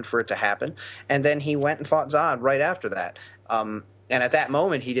right moment for it to happen. And then he went and fought Zod right after that. And at that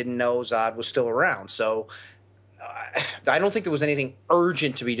moment, he didn't know Zod was still around. So I don't think there was anything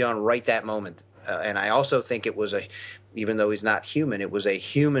urgent to be done right that moment. And I also think it was even though he's not human, it was a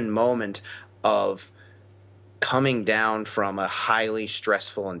human moment of coming down from a highly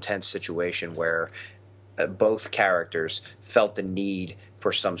stressful, intense situation where both characters felt the need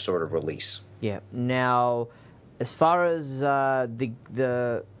for some sort of release. Yeah. Now, as far as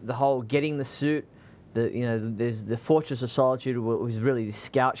the whole getting the suit, there's the Fortress of Solitude, which is really the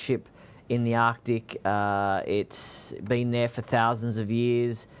scout ship in the Arctic. It's been there for thousands of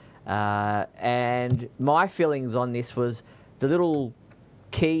years. And my feelings on this was the little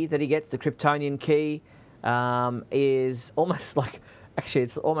key that he gets, the Kryptonian key, is almost like... Actually,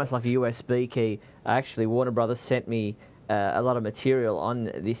 it's almost like a USB key. Actually, Warner Brothers sent me a lot of material on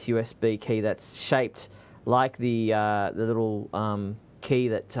this USB key that's shaped like the little key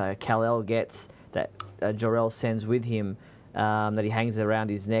that Kal-El gets, that Jor-El sends with him, that he hangs around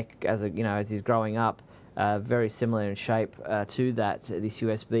his neck as he's growing up. Very similar in shape to this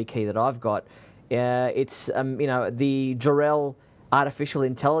USB key that I've got. It's the Jor-El artificial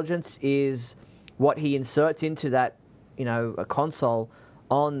intelligence is what he inserts into that a console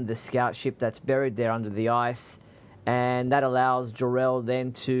on the scout ship that's buried there under the ice, and that allows Jor-El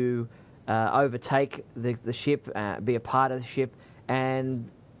then to overtake the ship, be a part of the ship,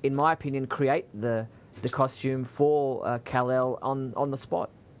 and in my opinion create the costume for Kal-El on the spot.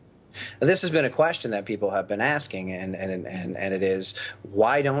 This has been a question that people have been asking, and it is,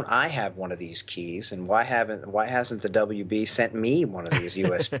 why don't I have one of these keys, and why hasn't the WB sent me one of these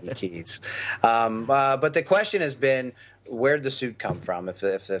USB keys? But the question has been, where did the suit come from? If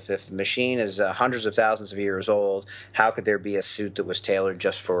the machine is hundreds of thousands of years old, how could there be a suit that was tailored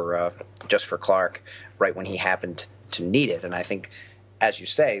just for Clark right when he happened to need it? And I think, as you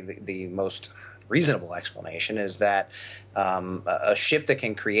say, the most reasonable explanation is that a ship that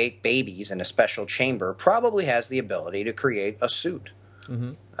can create babies in a special chamber probably has the ability to create a suit.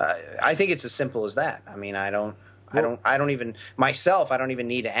 Mm-hmm. I think it's as simple as that. I mean, I don't even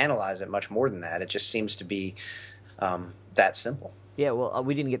need to analyze it much more than that. It just seems to be that simple. Yeah, well,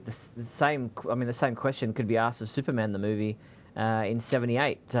 we didn't get the same. I mean, the same question could be asked of Superman the movie. In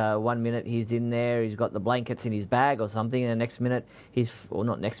 78, 1 minute he's in there, he's got the blankets in his bag or something, and the next minute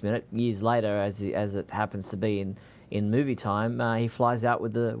years later, as it happens to be in movie time, he flies out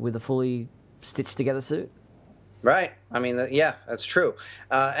with a fully stitched together suit. Right. I mean, yeah, that's true.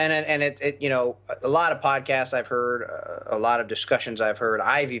 And it a lot of podcasts I've heard, a lot of discussions I've heard.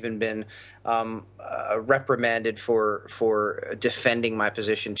 I've even been reprimanded for defending my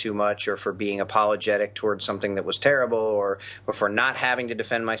position too much, or for being apologetic towards something that was terrible, or for not having to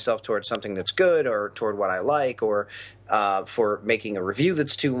defend myself towards something that's good, or toward what I like, or for making a review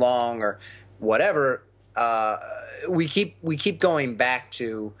that's too long, or whatever. We keep going back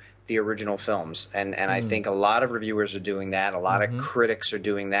to the original films, and I think a lot of reviewers are doing that, a lot of critics are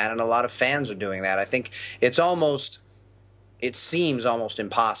doing that, and a lot of fans are doing that. I think it seems almost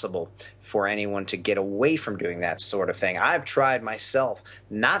impossible for anyone to get away from doing that sort of thing. I've tried myself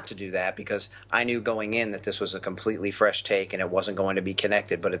not to do that because I knew going in that this was a completely fresh take and it wasn't going to be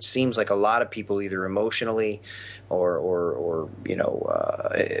connected. But it seems like a lot of people, either emotionally or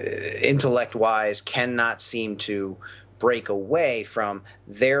intellect-wise, cannot seem to break away from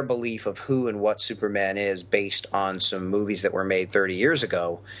their belief of who and what Superman is based on some movies that were made 30 years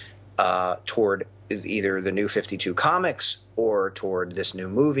ago toward either the New 52 comics or toward this new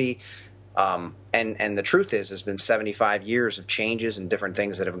movie. And the truth is, there's been 75 years of changes and different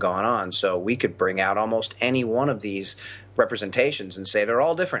things that have gone on. So we could bring out almost any one of these representations and say they're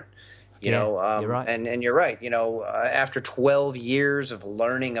all different. You're right. And you're right. After 12 years of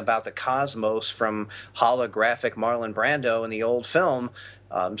learning about the cosmos from holographic Marlon Brando in the old film,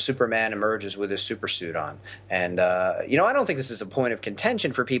 Superman emerges with his supersuit on. And, I don't think this is a point of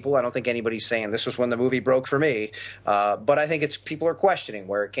contention for people. I don't think anybody's saying this was when the movie broke for me. But I think people are questioning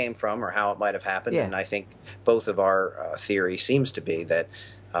where it came from or how it might have happened. Yeah. And I think both of our theory seems to be that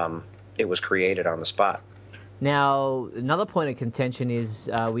it was created on the spot. Now, another point of contention is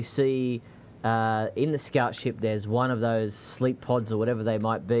we see in the scout ship there's one of those sleep pods or whatever they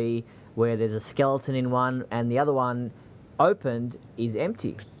might be where there's a skeleton in one and the other one opened is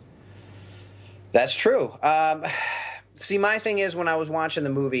empty. That's true. See, my thing is, when I was watching the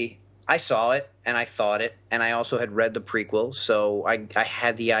movie, I saw it and I thought it, and I also had read the prequel, so I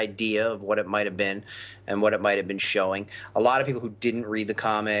had the idea of what it might have been and what it might have been showing. A lot of people who didn't read the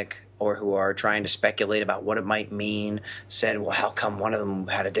comic or who are trying to speculate about what it might mean said, well, how come one of them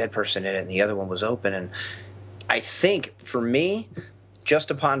had a dead person in it and the other one was open? And I think, for me, just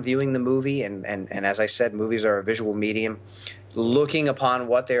upon viewing the movie, and as I said, movies are a visual medium, looking upon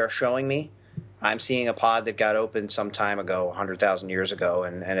what they are showing me, I'm seeing a pod that got opened some time ago, 100,000 years ago,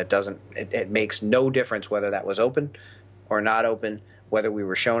 and it makes no difference whether that was open or not open, whether we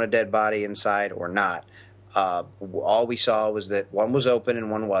were shown a dead body inside or not. All we saw was that one was open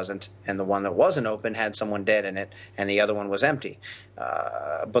and one wasn't, and the one that wasn't open had someone dead in it, and the other one was empty.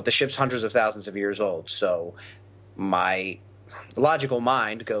 But the ship's hundreds of thousands of years old, so my logical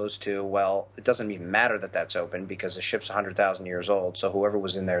mind goes to, well, it doesn't even matter that that's open because the ship's 100,000 years old, so whoever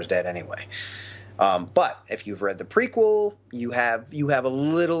was in there is dead anyway. But if you've read the prequel, you have a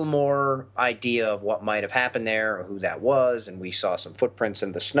little more idea of what might have happened there or who that was, and we saw some footprints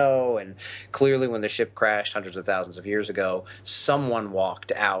in the snow, and clearly when the ship crashed hundreds of thousands of years ago, someone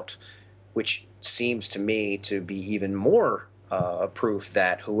walked out, which seems to me to be even more proof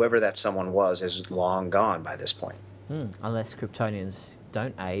that whoever that someone was is long gone by this point. Unless Kryptonians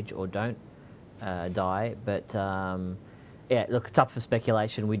don't age or don't die. But, look, it's up for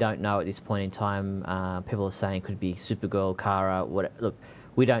speculation. We don't know at this point in time. People are saying it could be Supergirl, Kara. Look,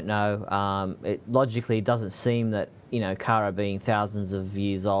 we don't know. It logically doesn't seem that, Kara being thousands of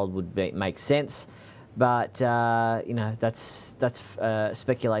years old would make sense. But, that's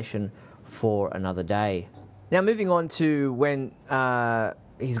speculation for another day. Now, moving on to when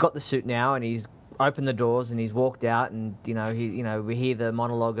he's got the suit now and he's opened the doors and he's walked out, and we hear the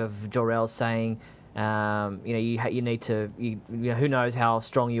monologue of Jor-El saying, you need to, who knows how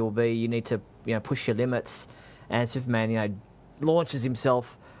strong you will be. You need to, push your limits. And Superman, launches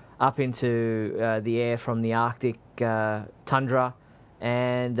himself up into the air from the Arctic tundra,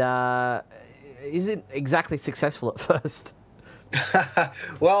 and isn't exactly successful at first.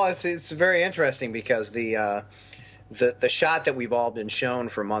 Well, it's very interesting because the shot that we've all been shown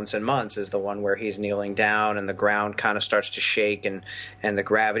for months and months is the one where he's kneeling down and the ground kind of starts to shake and the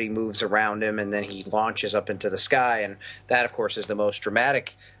gravity moves around him, and then he launches up into the sky, and that, of course, is the most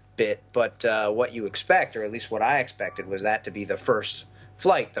dramatic bit. But what you expect, or at least what I expected, was that to be the first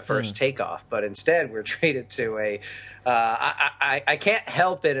flight, the first takeoff. But instead, we're treated to I can't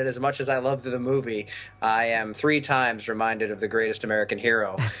help it, and as much as I loved the movie, I am 3 times reminded of The Greatest American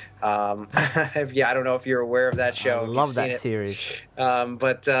Hero. I don't know if you're aware of that show. I love that series.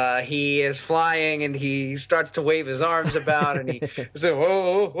 But he is flying, and he starts to wave his arms about, and he says,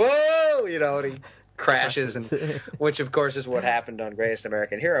 whoa, whoa, and he crashes, and which, of course, is what happened on Greatest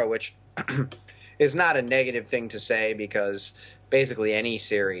American Hero, which is not a negative thing to say, because basically any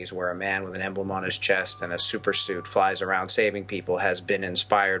series where a man with an emblem on his chest and a super suit flies around saving people has been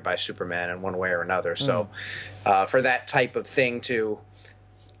inspired by Superman in one way or another. So for that type of thing to,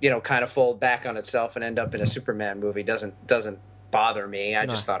 kind of fold back on itself and end up in a Superman movie doesn't bother me. I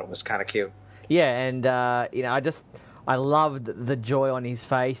just thought it was kind of cute. Yeah, and I I loved the joy on his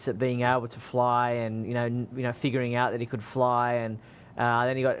face at being able to fly, and figuring out that he could fly, and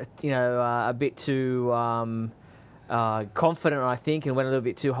then he got a bit too confident, I think, and went a little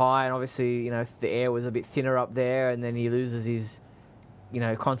bit too high, and obviously the air was a bit thinner up there, and then he loses his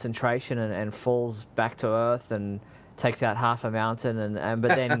concentration and falls back to earth and takes out half a mountain, and but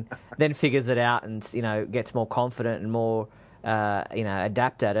then then figures it out and gets more confident and more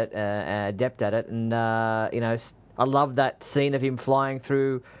adept at it, and I love that scene of him flying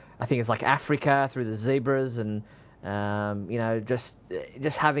through, I think it's like Africa, through the zebras, and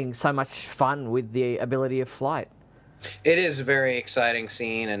just having so much fun with the ability of flight. It is a very exciting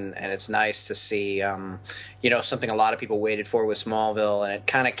scene, and it's nice to see, something a lot of people waited for with Smallville, and it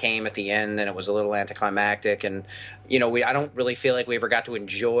kind of came at the end, and it was a little anticlimactic, and, I don't really feel like we ever got to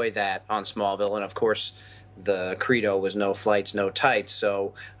enjoy that on Smallville, and of course, the credo was no flights, no tights,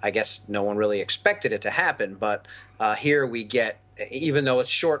 so I guess no one really expected it to happen, but here we get, even though it's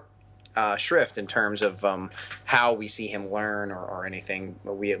short shrift in terms of how we see him learn or anything,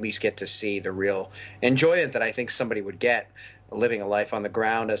 we at least get to see the real enjoyment that I think somebody would get living a life on the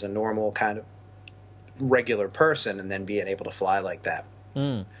ground as a normal kind of regular person, and then being able to fly like that.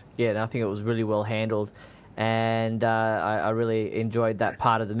 Yeah, and I think it was really well handled, and I really enjoyed that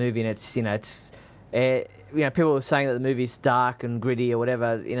part of the movie. And it's people were saying that the movie's dark and gritty or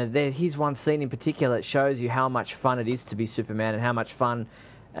whatever. Here's one scene in particular that shows you how much fun it is to be Superman, and how much fun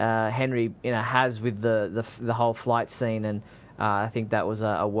Henry has with the whole flight scene, and I think that was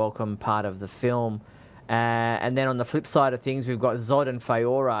a welcome part of the film. And then on the flip side of things, we've got Zod and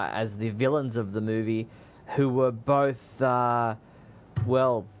Faora as the villains of the movie, who were both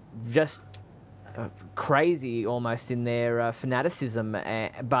just crazy almost in their fanaticism,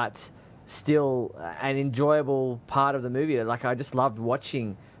 but still an enjoyable part of the movie. Like, I just loved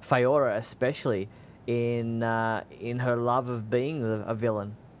watching Faora, especially in her love of being a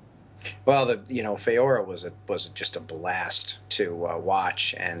villain. Well, Faora was just a blast to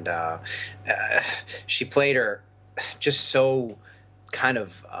watch, and she played her just so kind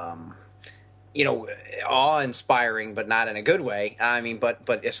of awe-inspiring, but not in a good way. I mean,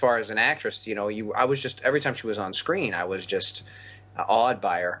 but as far as an actress, I was just, every time she was on screen, I was just awed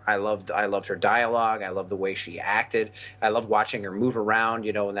by her. I loved her dialogue. I loved the way she acted. I loved watching her move around,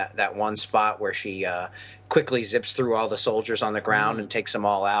 in that one spot where she quickly zips through all the soldiers on the ground and takes them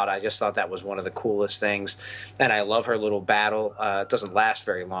all out. I just thought that was one of the coolest things. And I love her little battle. It doesn't last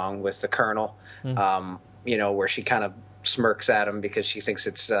very long with the Colonel, where she kind of smirks at him because she thinks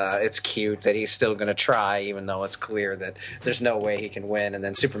it's cute that he's still going to try, even though it's clear that there's no way he can win. And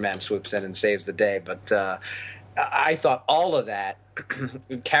then Superman swoops in and saves the day. But I thought all of that,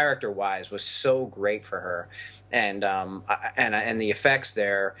 character-wise, was so great for her, and the effects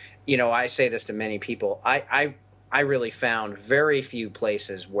there. I say this to many people. I really found very few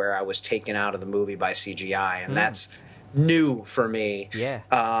places where I was taken out of the movie by CGI, and that's new for me. Yeah.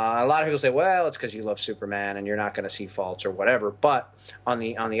 A lot of people say, well, it's because you love Superman and you're not going to see faults or whatever. But on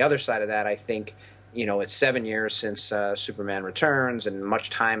the other side of that, I think, it's 7 years since Superman Returns, and much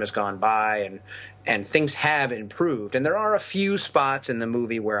time has gone by, and things have improved. And there are a few spots in the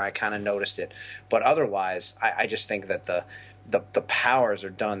movie where I kind of noticed it. But otherwise, I just think that the powers are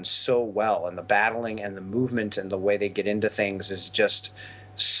done so well, and the battling and the movement and the way they get into things is just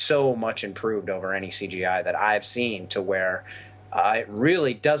so much improved over any CGI that I've seen, to where it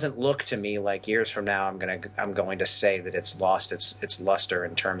really doesn't look to me like years from now I'm going to say that it's lost its luster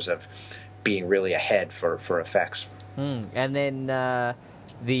in terms of being really ahead for effects. And then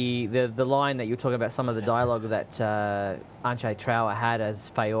the line that you were talking about, some of the dialogue that Antje Traue had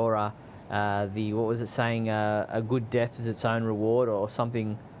as Faora, what was it saying? A good death is its own reward, or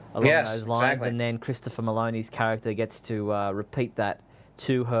something along those lines. Exactly. And then Christopher Maloney's character gets to repeat that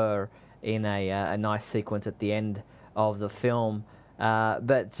to her in a nice sequence at the end of the film.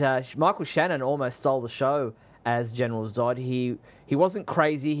 But Michael Shannon almost stole the show as General Zod. He wasn't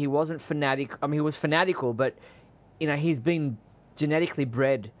crazy. He wasn't fanatic. I mean, he was fanatical, but he's been genetically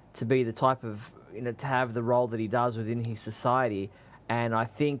bred to be the type of to have the role that he does within his society. And I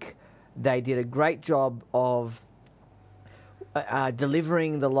think they did a great job of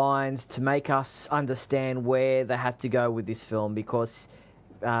delivering the lines to make us understand where they had to go with this film, because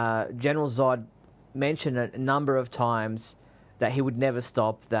General Zod mentioned a number of times that he would never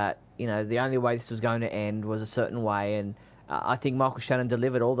stop, that the only way this was going to end was a certain way, and I think Michael Shannon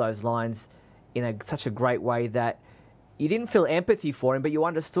delivered all those lines in such a great way that you didn't feel empathy for him, but you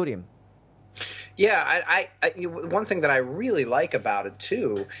understood him. Yeah, one thing that I really like about it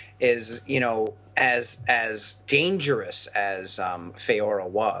too is, as dangerous as Feora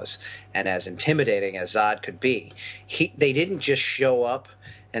was, and as intimidating as Zod could be, they didn't just show up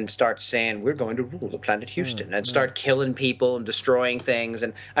and start saying we're going to rule the planet Houston and start killing people and destroying things.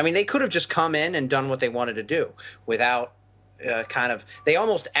 And I mean, they could have just come in and done what they wanted to do without they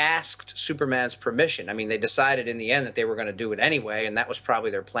almost asked Superman's permission. I mean, they decided in the end that they were going to do it anyway, and that was probably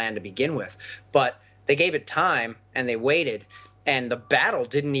their plan to begin with. But they gave it time and they waited, and the battle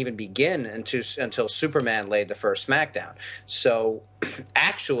didn't even begin until Superman laid the first smackdown. So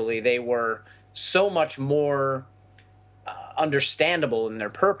actually, they were so much more understandable in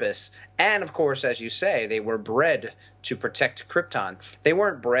their purpose. And of course, as you say, they were bred to protect Krypton. They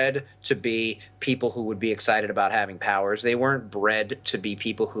weren't bred to be people who would be excited about having powers. They weren't bred to be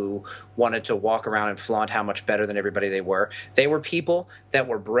people who wanted to walk around and flaunt how much better than everybody they were. They were people that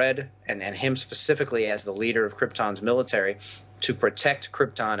were bred, and him specifically as the leader of Krypton's military, to protect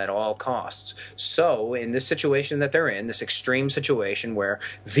Krypton at all costs. So in this situation that they're in, this extreme situation where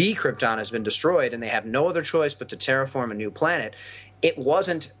the Krypton has been destroyed and they have no other choice but to terraform a new planet,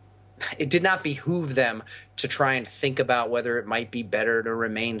 it did not behoove them to try and think about whether it might be better to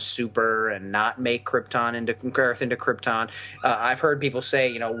remain super and not make Krypton into Earth into Krypton. I've heard people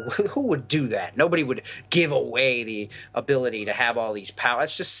say, who would do that? Nobody would give away the ability to have all these powers.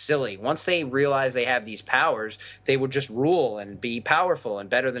 It's just silly. Once they realize they have these powers, they would just rule and be powerful and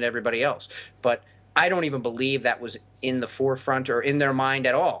better than everybody else. But I don't even believe that was in the forefront or in their mind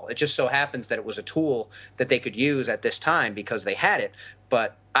at all. It just so happens that it was a tool that they could use at this time because they had it.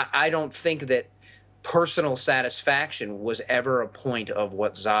 But I don't think that personal satisfaction was ever a point of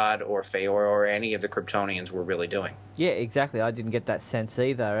what Zod or Feora or any of the Kryptonians were really doing. Yeah, exactly. I didn't get that sense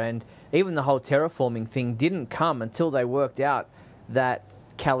either. And even the whole terraforming thing didn't come until they worked out that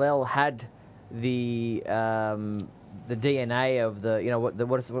Kal-El had the DNA of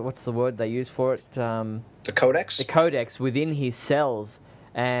what's the word they use for it? The Codex? The Codex within his cells.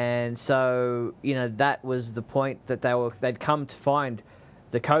 And so, that was the point that they'd come to find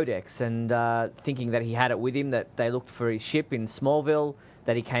the Codex, and thinking that he had it with him, that they looked for his ship in Smallville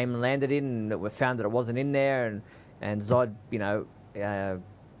that he came and landed in, and found that it wasn't in there, and Zod,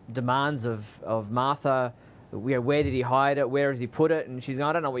 demands of Martha, where did he hide it, where has he put it, and she's going,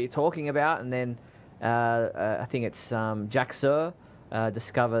 I don't know what you're talking about, and then I think it's Jax-Ur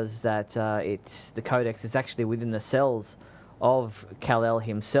discovers that the Codex is actually within the cells of Kal-El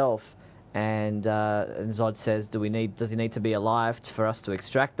himself. And Zod says, does he need to be alive for us to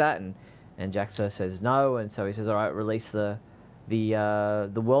extract that? And Jax-Ur says no, and so he says, all right, release the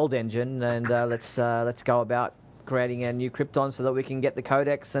world engine, and let's go about creating a new Krypton so that we can get the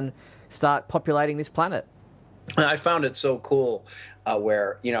Codex and start populating this planet. I found it so cool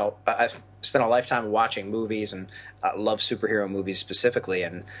where, I've spent a lifetime watching movies and love superhero movies specifically,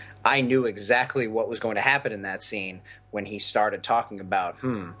 and I knew exactly what was going to happen in that scene when he started talking about,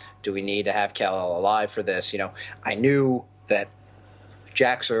 do we need to have Kal-El alive for this? I knew that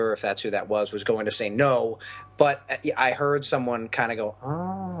Jax-Ur, if that's who that was going to say no, but I heard someone kind of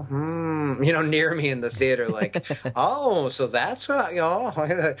go, near me in the theater, like, oh, so that's what,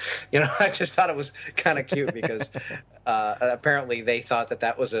 I just thought it was kind of cute because apparently they thought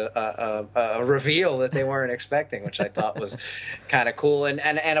that was a reveal that they weren't expecting, which I thought was kind of cool. And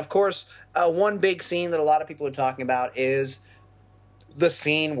of course, one big scene that a lot of people are talking about is the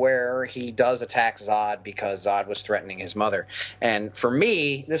scene where he does attack Zod because Zod was threatening his mother. And for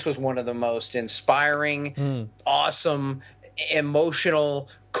me, this was one of the most inspiring, awesome, emotional,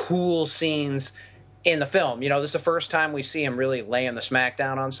 cool scenes in the film. This is the first time we see him really laying the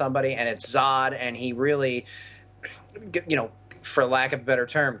smackdown on somebody, and it's Zod, and he really, for lack of a better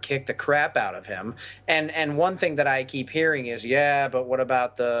term, kick the crap out of him. And one thing that I keep hearing is, yeah, but what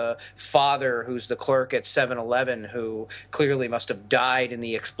about the father who's the clerk at 7-Eleven who clearly must have died in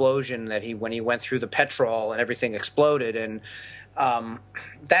the explosion when he went through the petrol and everything exploded? And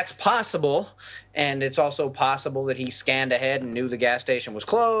that's possible. And it's also possible that he scanned ahead and knew the gas station was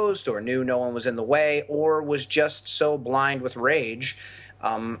closed, or knew no one was in the way, or was just so blind with rage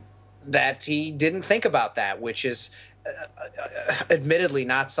that he didn't think about that, which is admittedly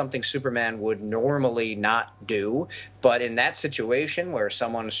not something Superman would normally not do. But in that situation where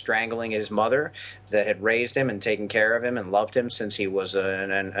someone's strangling his mother that had raised him and taken care of him and loved him since he was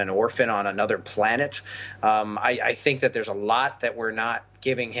an orphan on another planet, I think that there's a lot that we're not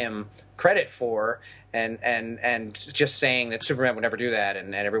giving him credit for, and just saying that Superman would never do that,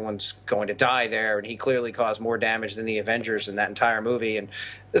 and everyone's going to die there, and he clearly caused more damage than the Avengers in that entire movie. And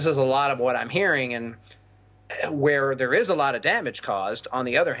this is a lot of what I'm hearing, and where there is a lot of damage caused, on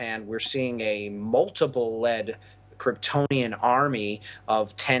the other hand, we're seeing a multiple-led Kryptonian army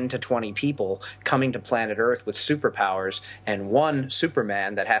of 10 to 20 people coming to planet Earth with superpowers, and one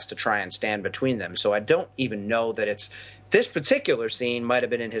Superman that has to try and stand between them. So I don't even know that it's this particular scene might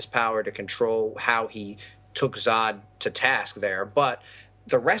have been in his power to control how he took Zod to task there, but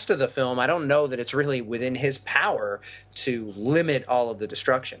the rest of the film, I don't know that it's really within his power to limit all of the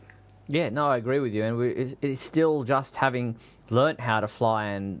destruction. Yeah, no, I agree with you. And it's still just having learnt how to fly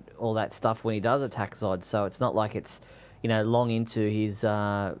and all that stuff when he does attack Zod. So it's not like it's, long into his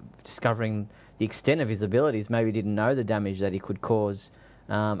discovering the extent of his abilities. Maybe he didn't know the damage that he could cause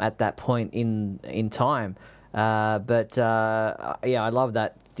at that point in time. But I love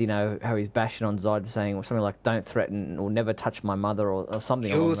that, how he's bashing on Zod, saying something like, "Don't threaten or never touch my mother," or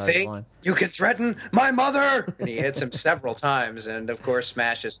something along those lines. You think you can threaten my mother? And he hits him several times, and of course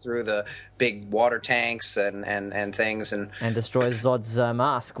smashes through the big water tanks and things, and destroys Zod's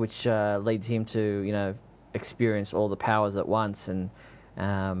mask, which leads him to experience all the powers at once, and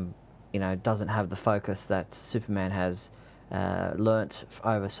doesn't have the focus that Superman has learnt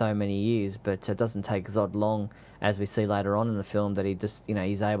over so many years. But it doesn't take Zod long, as we see later on in the film, that he just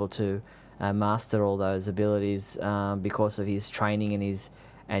he's able to master all those abilities because of his training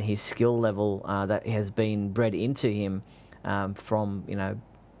and his skill level that has been bred into him from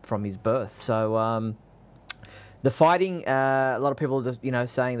his birth. So the fighting, a lot of people just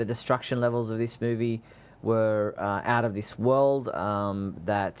saying the destruction levels of this movie were out of this world.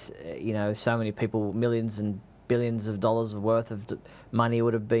 That so many people, millions and billions of dollars worth of money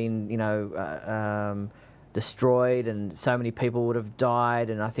would have been destroyed, and so many people would have died.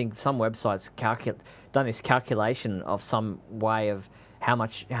 And I think some websites done this calculation of some way of how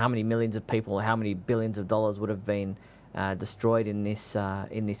many millions of people, how many billions of dollars would have been destroyed in this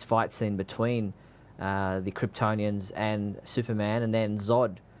fight scene between the Kryptonians and Superman, and then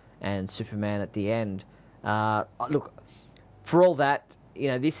Zod and Superman at the end. Look, for all that,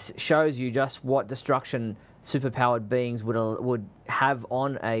 this shows you just what destruction superpowered beings would have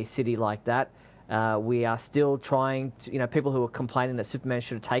on a city like that. We are still trying to, people who are complaining that Superman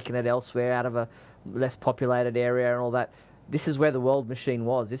should have taken it elsewhere, out of a less populated area and all that. This is where the World Machine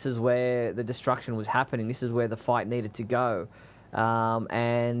was. This is where the destruction was happening. This is where the fight needed to go.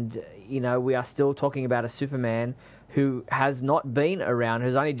 And we are still talking about a Superman who has not been around,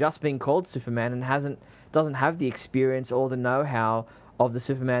 who's only just been called Superman, and doesn't have the experience or the know-how of the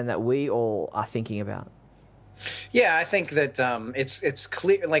Superman that we all are thinking about. Yeah, I think that it's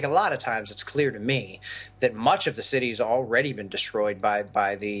clear. Like, a lot of times, it's clear to me that much of the city's already been destroyed by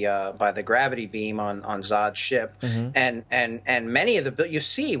the gravity beam on Zod's ship, and many of the you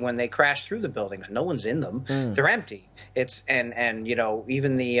see when they crash through the buildings, no one's in them; they're empty. It's and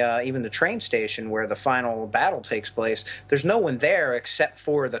even the train station where the final battle takes place, there's no one there except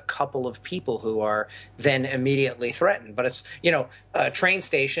for the couple of people who are then immediately threatened. But it's a train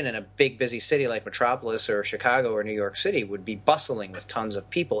station in a big busy city like Metropolis or Chicago or New York City would be bustling with tons of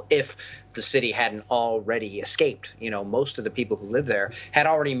people if the city hadn't already escaped. Most of the people who live there had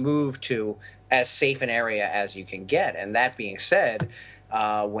already moved to as safe an area as you can get. And that being said,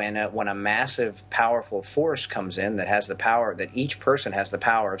 when a massive, powerful force comes in that has the power, that each person has the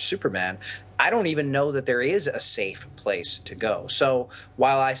power of Superman, I don't even know that there is a safe place to go. So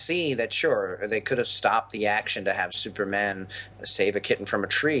while I see that, sure, they could have stopped the action to have Superman save a kitten from a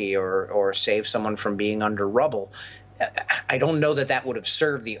tree or save someone from being under rubble, I don't know that would have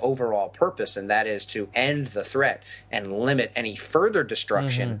served the overall purpose, and that is to end the threat and limit any further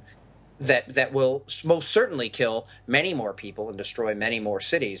destruction that will most certainly kill many more people and destroy many more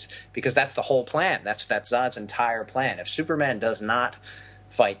cities, because that's the whole plan. That's Zod's entire plan. If Superman does not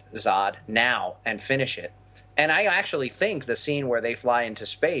fight Zod now and finish it, and I actually think the scene where they fly into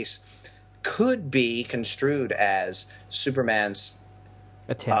space could be construed as Superman's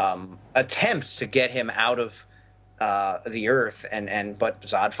attempt to get him out of the Earth, but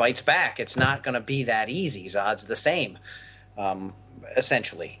Zod fights back. It's not going to be that easy. Zod's the same.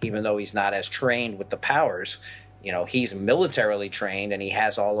 Essentially, even though he's not as trained with the powers, he's militarily trained, and he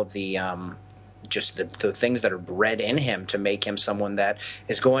has all of the just the things that are bred in him to make him someone that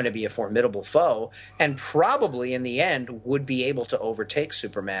is going to be a formidable foe, and probably in the end would be able to overtake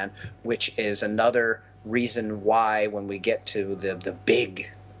Superman, which is another reason why when we get to the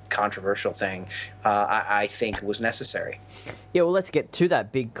big controversial thing, I think was necessary. Yeah, well, let's get to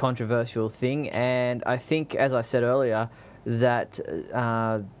that big controversial thing, and I think, as I said earlier, that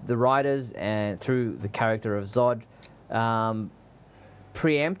the writers, and through the character of Zod,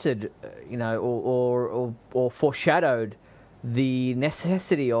 preempted, or foreshadowed the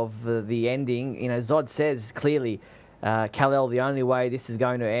necessity of the ending. Zod says clearly, Kal-El, the only way this is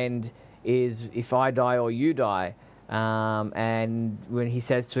going to end is if I die or you die. And when he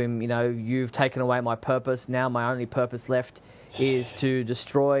says to him, you've taken away my purpose, now my only purpose left is to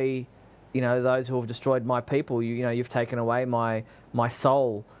destroy, those who have destroyed my people. You've taken away my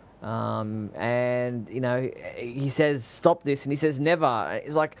soul. And he says, stop this, and he says, never.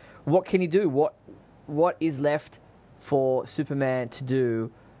 It's like, what can he do? What is left for Superman to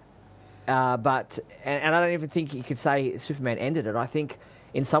do? But I don't even think you could say Superman ended it. I think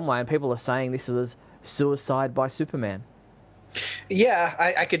in some way, and people are saying this was suicide by Superman. Yeah,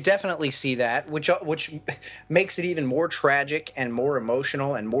 I could definitely see that, which makes it even more tragic and more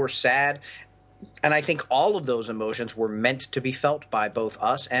emotional and more sad. And I think all of those emotions were meant to be felt by both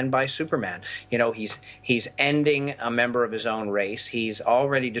us and by Superman. He's ending a member of his own race. He's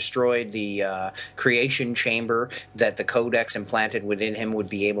already destroyed the creation chamber that the Codex implanted within him would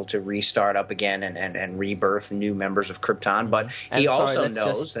be able to restart up again and rebirth new members of Krypton. But he also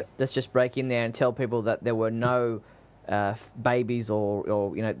knows that. Let's just break in there and tell people that there were no babies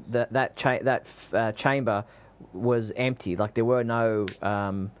or that chamber was empty. Like there were no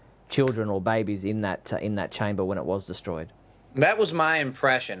children or babies in that chamber when it was destroyed. That was my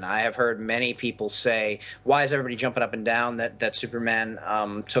impression. I have heard many people say, why is everybody jumping up and down that Superman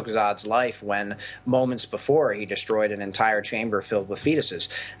took Zod's life when moments before he destroyed an entire chamber filled with fetuses?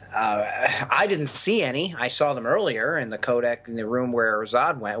 I didn't see any. I saw them earlier in the Kodak, in the room where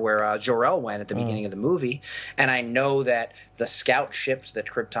Zod went, where Jor-El went at the beginning of the movie. And I know that the scout ships that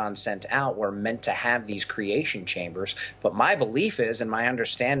Krypton sent out were meant to have these creation chambers. But my belief is, and my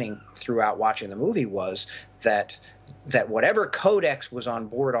understanding throughout watching the movie was that whatever codex was on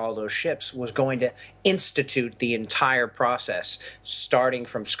board all those ships was going to institute the entire process, starting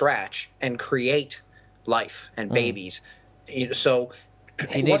from scratch, and create life and babies. So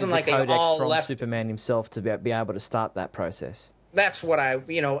it wasn't like they all left Superman himself to be able to start that process. That's what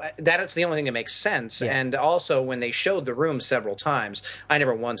that's the only thing that makes sense. Yeah. And also, when they showed the room several times, I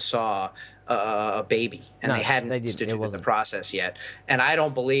never once saw a baby, and they hadn't instituted the process yet. And I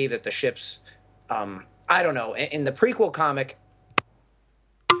don't believe that the ships. I don't know. In the prequel comic,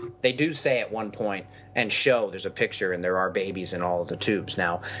 they do say at one point and show there's a picture and there are babies in all of the tubes.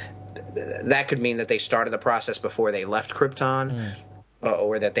 Now, that could mean that they started the process before they left Krypton,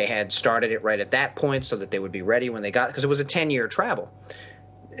 or that they had started it right at that point so that they would be ready when they got, because it was a 10-year travel.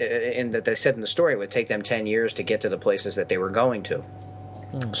 And that they said in the story it would take them 10 years to get to the places that they were going to.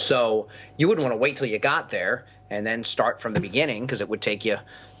 So you wouldn't want to wait till you got there and then start from the beginning, because it would take you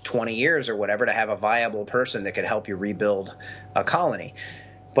 20 years or whatever to have a viable person that could help you rebuild a colony.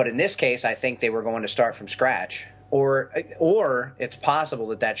 But in this case, I think they were going to start from scratch. Or it's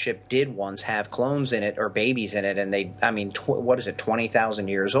possible that ship did once have clones in it or babies in it, and what is it, 20,000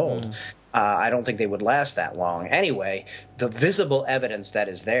 years old? I don't think they would last that long. Anyway, the visible evidence that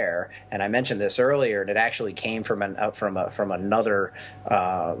is there, and I mentioned this earlier, and it actually came from another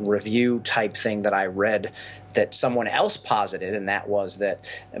review type thing that I read that someone else posited, and that was that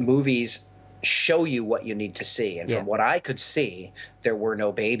movies show you what you need to see. And from what I could see, there were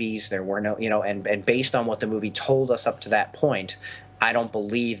no babies, there were no, and based on what the movie told us up to that point, I don't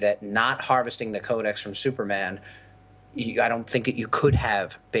believe that not harvesting the Codex from Superman, I don't think that you could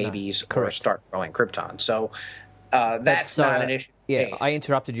have babies or start growing Krypton. So that's not an issue. Yeah, I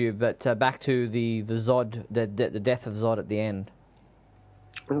interrupted you, but back to the Zod, the death of Zod at the end.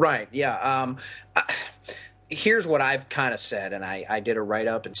 Right, yeah. Here's what I've kind of said, and I did a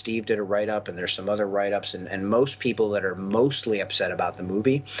write-up, and Steve did a write-up, and there's some other write-ups, and most people that are mostly upset about the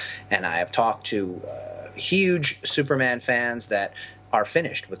movie, and I have talked to huge Superman fans that are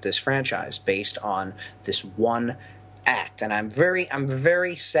finished with this franchise based on this one act. And I'm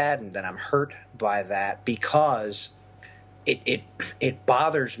very saddened and I'm hurt by that, because it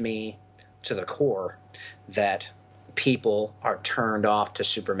bothers me to the core that people are turned off to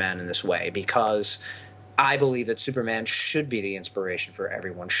Superman in this way, because I believe that Superman should be the inspiration for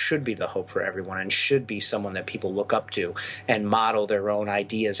everyone, should be the hope for everyone, and should be someone that people look up to and model their own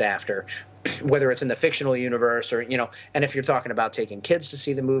ideas after, whether it's in the fictional universe or, and if you're talking about taking kids to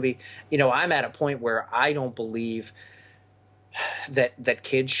see the movie, I'm at a point where I don't believe that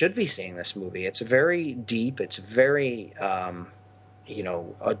kids should be seeing this movie. It's very deep. It's very,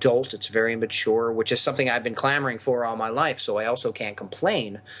 adult. It's very mature, which is something I've been clamoring for all my life. So I also can't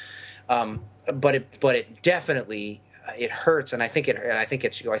complain. But it definitely, it hurts, and I think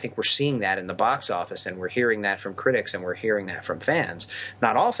we're seeing that in the box office, and we're hearing that from critics, and we're hearing that from fans.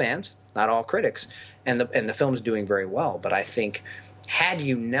 Not all fans, not all critics, and the film's doing very well. But I think Had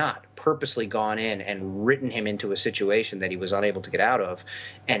you not purposely gone in and written him into a situation that he was unable to get out of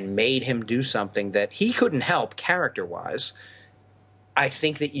and made him do something that he couldn't help character-wise, I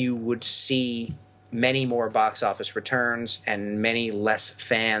think that you would see many more box office returns and many less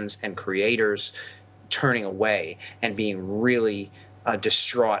fans and creators turning away and being really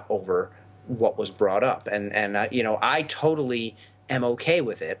distraught over what was brought up. And I totally am okay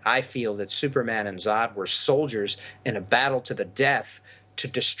with it. I feel that Superman and Zod were soldiers in a battle to the death to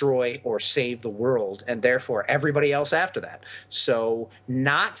destroy or save the world, and therefore everybody else after that. So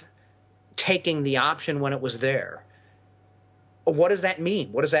not taking the option when it was there, what does that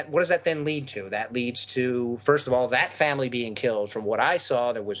mean? What does that then lead to? That leads to, first of all, that family being killed. From what I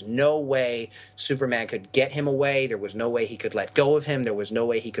saw, there was no way Superman could get him away. There was no way he could let go of him. There was no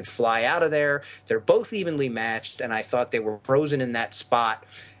way he could fly out of there. They're both evenly matched, and I thought they were frozen in that spot.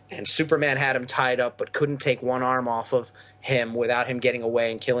 And Superman had him tied up but couldn't take one arm off of him without him getting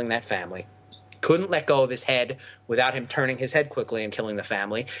away and killing that family. Couldn't let go of his head without him turning his head quickly and killing the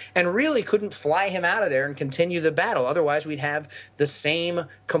family, and really couldn't fly him out of there and continue the battle. Otherwise, we'd have the same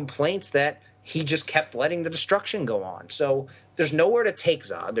complaints that he just kept letting the destruction go on. So there's nowhere to take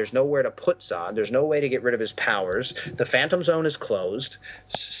Zod. There's nowhere to put Zod. There's no way to get rid of his powers. The Phantom Zone is closed.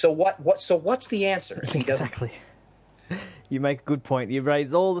 So what's the answer if he doesn't? Exactly. You make a good point. You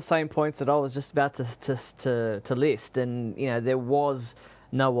raise all the same points that I was just about to list, and there was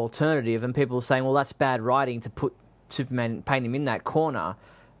no alternative, and people were saying, well, that's bad writing to put Superman, paint him in that corner.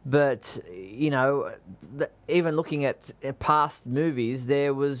 But even looking at past movies,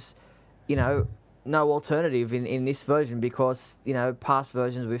 there was no alternative in this version, because past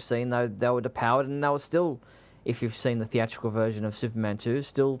versions we've seen, they were depowered, and they were still, if you've seen the theatrical version of Superman 2,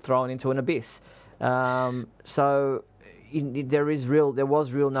 still thrown into an abyss. So there was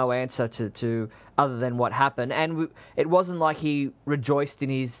real no answer to other than what happened, and it wasn't like he rejoiced in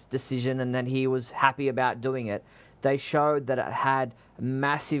his decision and that he was happy about doing it. They showed that it had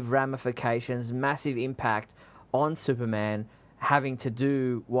massive ramifications, massive impact on Superman having to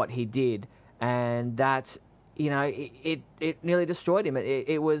do what he did, and that it nearly destroyed him.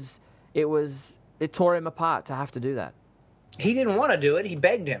 It tore him apart to have to do that. He didn't want to do it. He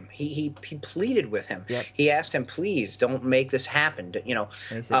begged him. He pleaded with him. Yep. He asked him, "Please don't make this happen." And he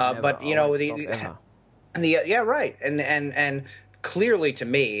said, never. But yeah, right. And clearly, to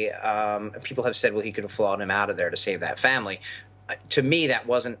me, people have said, "Well, he could have flawed him out of there to save that family." To me, that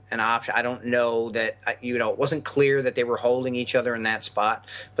wasn't an option. I don't know that it wasn't clear that they were holding each other in that spot.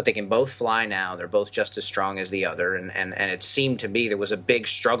 But they can both fly now. They're both just as strong as the other, and it seemed to me there was a big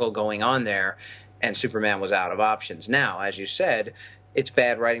struggle going on there. And Superman was out of options. Now, as you said, it's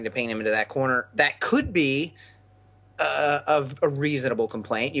bad writing to paint him into that corner. That could be a reasonable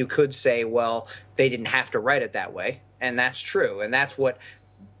complaint. You could say, well, they didn't have to write it that way, and that's true. And that's what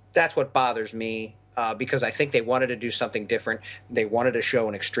bothers me, because I think they wanted to do something different. They wanted to show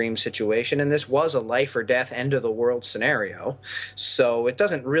an extreme situation, and this was a life or death, end of the world scenario. So it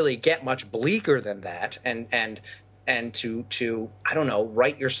doesn't really get much bleaker than that. And to I don't know,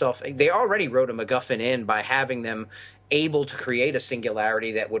 write yourself. They already wrote a MacGuffin in by having them able to create a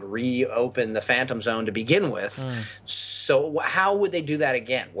singularity that would reopen the Phantom Zone to begin with. So how would they do that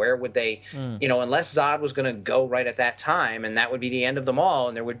again? Where would they, unless Zod was going to go right at that time, and that would be the end of them all,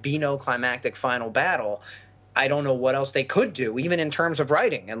 and there would be no climactic final battle. I don't know what else they could do, even in terms of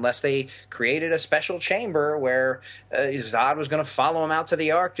writing, unless they created a special chamber where Zod was going to follow him out to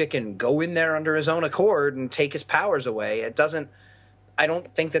the Arctic and go in there under his own accord and take his powers away. I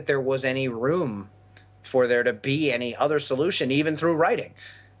don't think that there was any room for there to be any other solution, even through writing,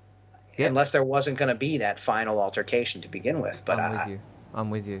 unless there wasn't going to be that final altercation to begin with. But I'm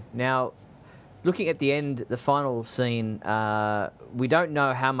with you. Now, looking at the end, the final scene, we don't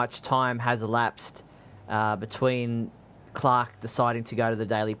know how much time has elapsed between Clark deciding to go to the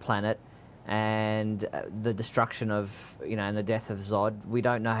Daily Planet and the destruction of, and the death of Zod. We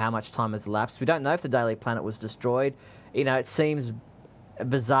don't know how much time has elapsed. We don't know if the Daily Planet was destroyed. It seems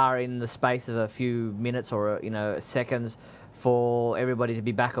bizarre in the space of a few minutes or, seconds for everybody to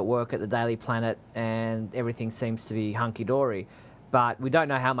be back at work at the Daily Planet and everything seems to be hunky-dory. But we don't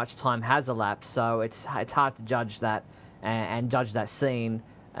know how much time has elapsed, so it's hard to judge that and judge that scene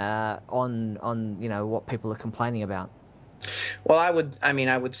on what people are complaining about. Well, I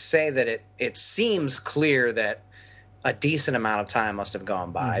would say that it seems clear that a decent amount of time must have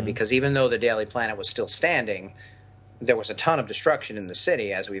gone by, because even though the Daily Planet was still standing, there was a ton of destruction in the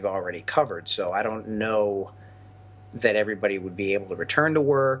city, as we've already covered. So I don't know that everybody would be able to return to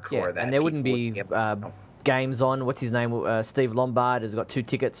work, or that, and there wouldn't be games on. What's his name? Steve Lombard has got 2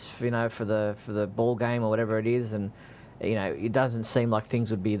 tickets, for the ball game or whatever it is, and it doesn't seem like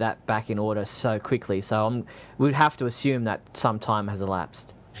things would be that back in order so quickly. So we'd have to assume that some time has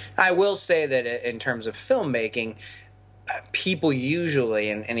elapsed. I will say that in terms of filmmaking, people usually,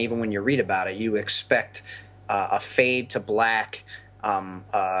 and even when you read about it, you expect a fade to black,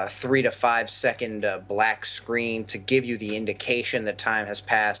 3 to 5 second black screen to give you the indication that time has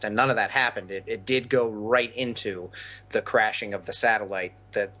passed, and none of that happened. It did go right into the crashing of the satellite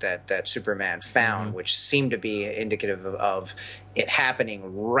that Superman found, which seemed to be indicative of it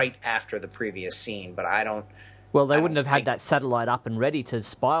happening right after the previous scene. But I don't. Well, they wouldn't have had that satellite up and ready to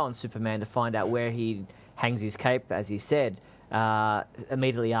spy on Superman to find out where he hangs his cape, as he said,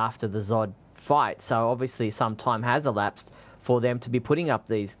 immediately after the Zod fight. So obviously some time has elapsed for them to be putting up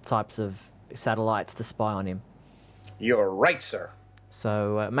these types of satellites to spy on him. You're right, sir.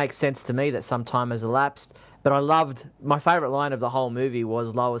 So it makes sense to me that some time has elapsed. But I loved, my favourite line of the whole movie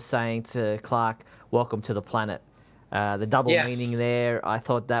was Lois saying to Clark, "Welcome to the planet." The double meaning there, I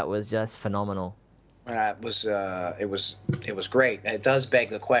thought that was just phenomenal. It was great. It does beg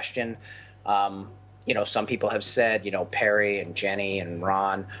the question. Some people have said, Perry and Jenny and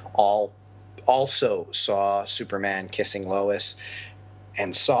Ron all also saw Superman kissing Lois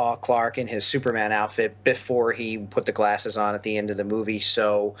and saw Clark in his Superman outfit before he put the glasses on at the end of the movie.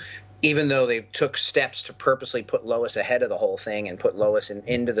 So even though they took steps to purposely put Lois ahead of the whole thing and put Lois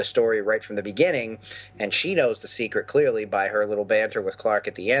into the story right from the beginning, and she knows the secret clearly by her little banter with Clark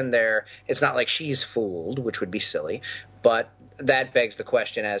at the end there, it's not like she's fooled, which would be silly. But that begs the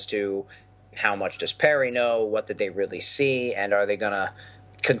question as to how much does Perry know? What did they really see? And are they going to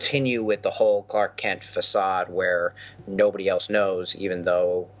continue with the whole Clark Kent facade where nobody else knows, even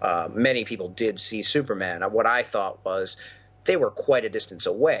though many people did see Superman? What I thought was they were quite a distance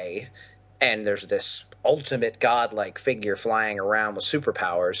away, and there's this ultimate godlike figure flying around with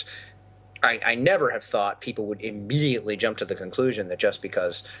superpowers. I never have thought people would immediately jump to the conclusion that just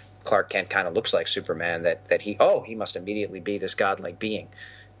because Clark Kent kind of looks like Superman, that he must immediately be this godlike being.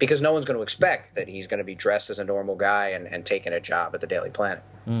 Because no one's going to expect that he's going to be dressed as a normal guy and taking a job at the Daily Planet.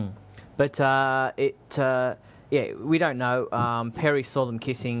 But we don't know. Perry saw them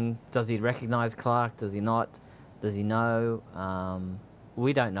kissing. Does he recognize Clark? Does he not? Does he know?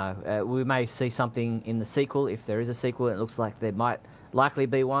 We don't know. We may see something in the sequel, if there is a sequel. It looks like there might likely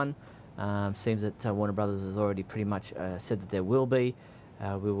be one. Seems that Warner Brothers has already pretty much said that there will be.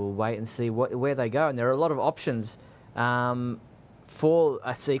 We will wait and see where they go. And there are a lot of options for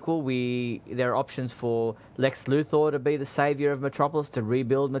a sequel. There are options for Lex Luthor to be the savior of Metropolis, to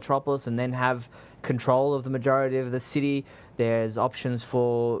rebuild Metropolis and then have control of the majority of the city. There's options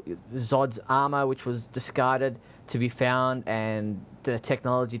for Zod's armor, which was discarded, to be found, and the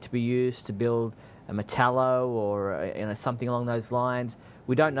technology to be used to build a Metallo or something along those lines.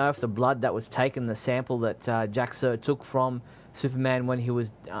 We don't know if the blood that was taken, the sample that Jack Sir took from Superman when he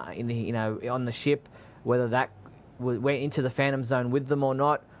was on the ship, whether that went into the Phantom Zone with them or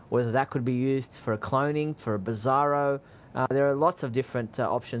not, whether that could be used for a cloning, for a Bizarro. There are lots of different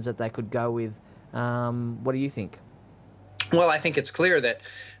options that they could go with. What do you think? Well, I think it's clear that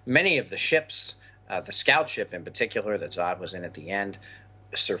many of the ships, the scout ship in particular that Zod was in at the end,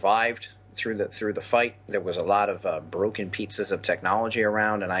 survived through the fight. There was a lot of broken pieces of technology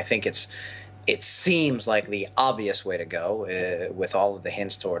around, and I think it seems like the obvious way to go, with all of the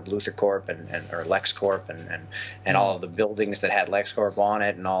hints toward Luthor Corp or LexCorp and all of the buildings that had LexCorp on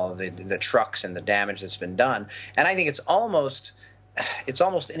it and all of the trucks and the damage that's been done. And I think it's almost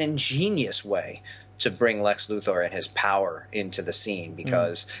an ingenious way to bring Lex Luthor and his power into the scene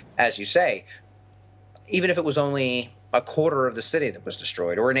because, as you say, even if it was only a quarter of the city that was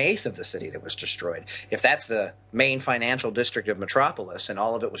destroyed or an eighth of the city that was destroyed, if that's the main financial district of Metropolis and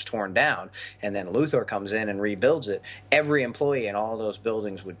all of it was torn down and then Luthor comes in and rebuilds it, every employee in all those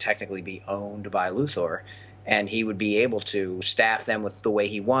buildings would technically be owned by Luthor, and he would be able to staff them with the way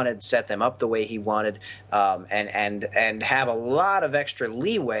he wanted, set them up the way he wanted, and have a lot of extra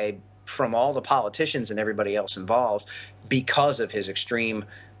leeway from all the politicians and everybody else involved because of his extreme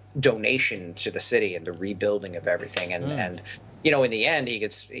donation to the city and the rebuilding of everything. And in the end,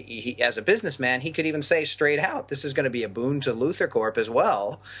 he as a businessman, he could even say straight out, this is going to be a boon to Luthor Corp as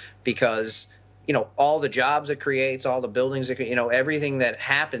well, because all the jobs it creates, all the buildings, everything that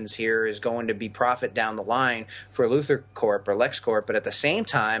happens here is going to be profit down the line for Luthor Corp or LexCorp. But at the same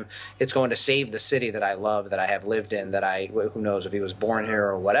time, it's going to save the city that I love, that I have lived in, who knows if he was born here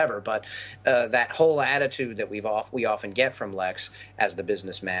or whatever. But that whole attitude that we often get from Lex as the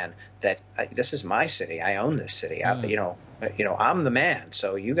businessman, that this is my city, I own this city, I'm the man,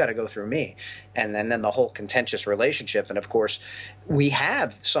 so you got to go through me. And then the whole contentious relationship. And of course, we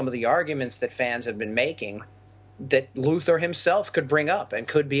have some of the arguments that fans have been making that Luther himself could bring up and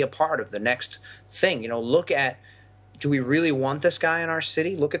could be a part of the next thing. Look at, do we really want this guy in our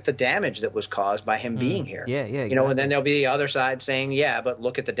city? Look at the damage that was caused by him being here. Yeah, exactly. And then there'll be the other side saying, yeah, but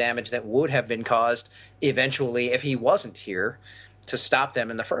look at the damage that would have been caused eventually if he wasn't here to stop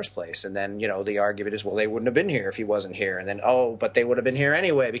them in the first place. And then, the argument is, well, they wouldn't have been here if he wasn't here. And then, but they would have been here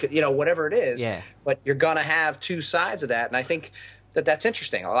anyway, because, whatever it is. Yeah. But you're going to have two sides of that. And I think that that's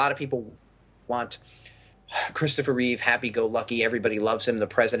interesting. A lot of people want Christopher Reeve, happy-go-lucky, everybody loves him. The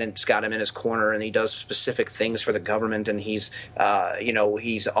president's got him in his corner, and he does specific things for the government, and he's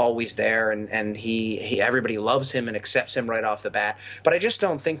always there, and he everybody loves him and accepts him right off the bat. But I just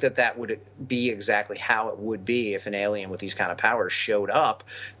don't think that would be exactly how it would be if an alien with these kind of powers showed up.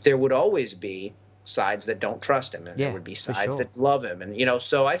 There would always be sides that don't trust him, and there would be sides that love him, and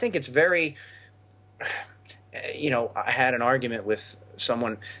so I think it's very. I had an argument with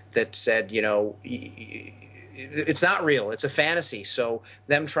someone that said, it's not real. It's a fantasy. So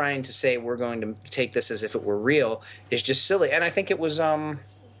them trying to say we're going to take this as if it were real is just silly. And I think it was, who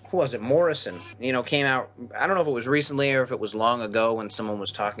was it? Morrison, came out. I don't know if it was recently or if it was long ago when someone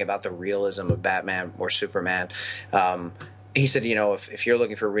was talking about the realism of Batman or Superman. He said, if you're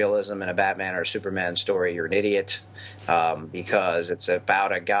looking for realism in a Batman or a Superman story, you're an idiot, because it's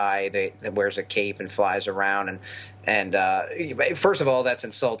about a guy that wears a cape and flies around. And first of all, that's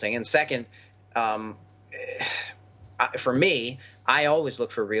insulting. And second, for me, I always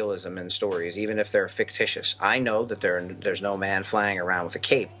look for realism in stories, even if they're fictitious. I know that there's no man flying around with a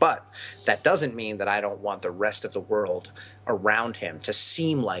cape, but that doesn't mean that I don't want the rest of the world around him to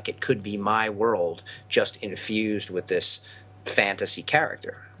seem like it could be my world, just infused with this fantasy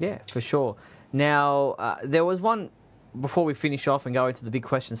character. Yeah, for sure. Now, there was one, before we finish off and go into the big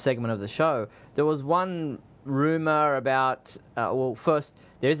question segment of the show, there was one rumor about, first,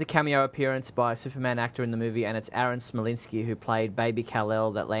 there is a cameo appearance by a Superman actor in the movie, and it's Aaron Smolinski, who played Baby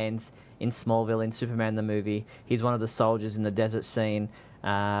Kal-El that lands in Smallville in Superman the movie. He's one of the soldiers in the desert scene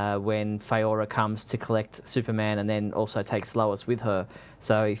when Faora comes to collect Superman and then also takes Lois with her.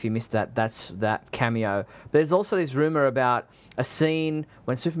 So if you missed that, that's that cameo. But there's also this rumor about a scene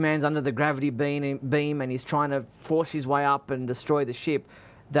when Superman's under the gravity beam and he's trying to force his way up and destroy the ship,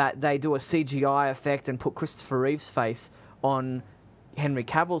 that they do a CGI effect and put Christopher Reeve's face on Henry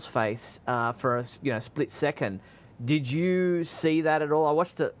Cavill's face for a split second. Did you see that at all? I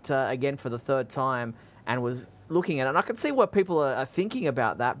watched it again for the third time and was looking at it, and I can see what people are thinking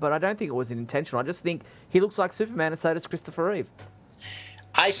about that, but I don't think it was intentional. I just think he looks like Superman, and so does Christopher Reeve.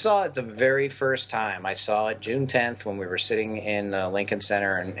 I saw it the very first time. I saw it June 10th when we were sitting in the Lincoln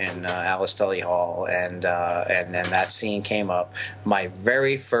Center in Alice Tully Hall, and then that scene came up. My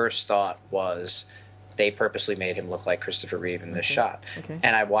very first thought was, they purposely made him look like Christopher Reeve in this shot. Okay.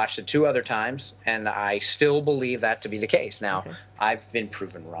 And I watched it 2 other times, and I still believe that to be the case. Now, I've been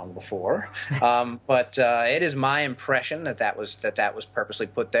proven wrong before, but it is my impression that was purposely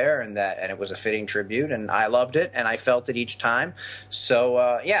put there, and it was a fitting tribute, and I loved it, and I felt it each time.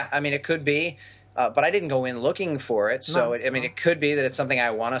 So, it could be. But I didn't go in looking for it, so it could be that it's something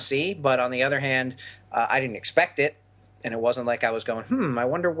I want to see. But on the other hand, I didn't expect it. And it wasn't like I was going, I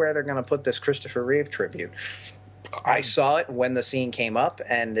wonder where they're going to put this Christopher Reeve tribute. I saw it when the scene came up,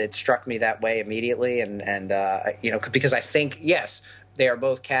 and it struck me that way immediately. And because I think, yes, they are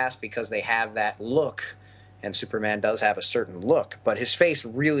both cast because they have that look, and Superman does have a certain look, but his face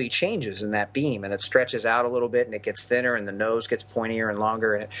really changes in that beam, and it stretches out a little bit, and it gets thinner, and the nose gets pointier and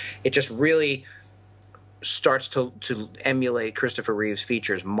longer, and it just really starts to emulate Christopher Reeve's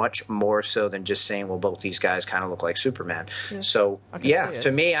features much more so than just saying, well, both these guys kind of look like Superman. Yeah. So,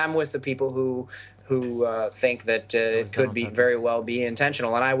 to me, I'm with the people who think that it could very well be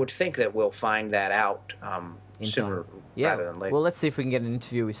intentional, and I would think that we'll find that out sooner rather than later. Well, let's see if we can get an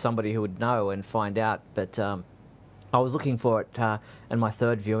interview with somebody who would know and find out. But I was looking for it in my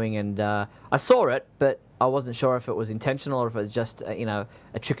third viewing, and I saw it, but I wasn't sure if it was intentional or if it was just a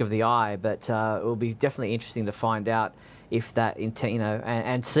trick of the eye. But it will be definitely interesting to find out if that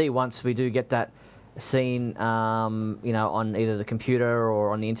and see once we do get that scene on either the computer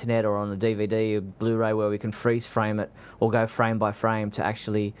or on the internet or on a DVD or Blu-ray where we can freeze frame it or go frame by frame to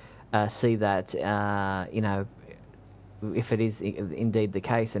actually see that if it is indeed the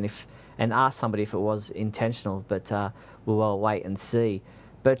case, and ask somebody if it was intentional. But we'll wait and see.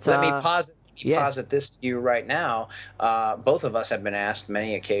 But Let me posit yeah, posit this to you right now. Both of us have been asked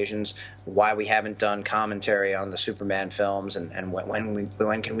many occasions why we haven't done commentary on the Superman films, and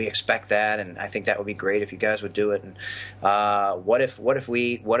when can we expect that? And I think that would be great if you guys would do it. And what if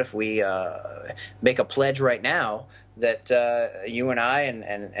we make a pledge right now that you and I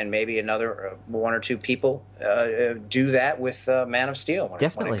and maybe another one or two people do that with Man of Steel when it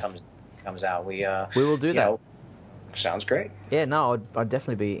definitely. comes out. We will do You that. know, sounds great. Yeah, no, I'd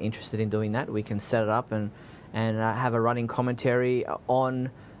definitely be interested in doing that. We can set it up and have a running commentary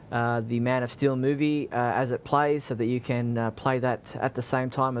on the Man of Steel movie as it plays, so that you can play that at the same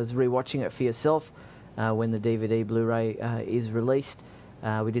time as rewatching it for yourself when the DVD Blu-ray is released.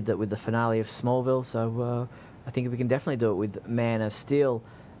 We did that with the finale of Smallville, so I think we can definitely do it with Man of Steel.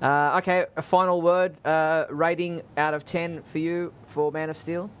 Okay, a final word, rating out of 10 for you for Man of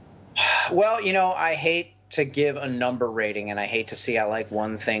Steel? Well, I hate to give a number rating, and I hate to say I like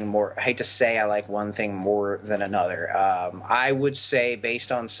one thing more. I hate to say I like one thing more than another. I would say,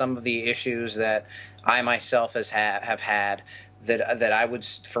 based on some of the issues that I myself have had, that I would,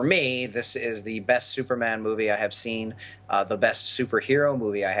 for me, this is the best Superman movie I have seen, the best superhero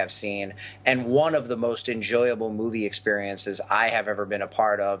movie I have seen, and one of the most enjoyable movie experiences I have ever been a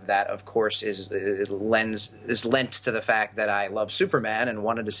part of. That, of course, is lent to the fact that I love Superman and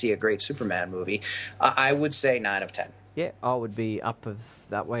wanted to see a great Superman movie. I would say 9 of 10. Yeah, I would be up of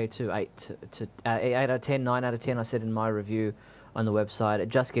that way too. 8 out of 10, 9 out of 10. I said in my review on the website. It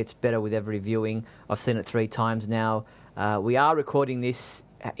just gets better with every viewing. I've seen it 3 times now. We are recording this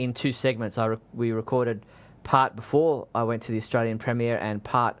in 2 segments. We recorded part before I went to the Australian premiere and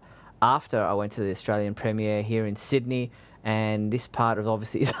part after I went to the Australian premiere here in Sydney. And this part of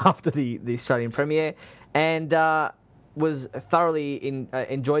obviously is after the Australian premiere, and was thoroughly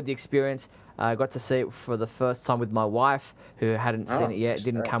enjoyed the experience. I got to see it for the first time with my wife, who hadn't seen it yet.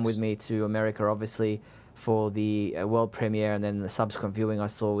 Didn't come with me to America, obviously, for the world premiere, and then the subsequent viewing I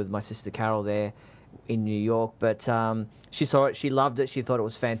saw with my sister Carol there in New York. But she saw it, she loved it, she thought it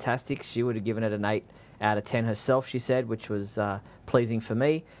was fantastic. She would have given it an 8 out of 10 herself, she said, which was pleasing for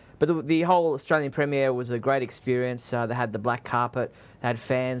me. But the whole Australian premiere was a great experience. They had the black carpet, they had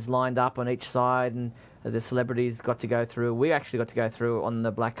fans lined up on each side, and the celebrities got to go through. We actually got to go through on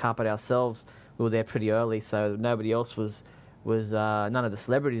the black carpet ourselves. We were there pretty early, so nobody else was none of the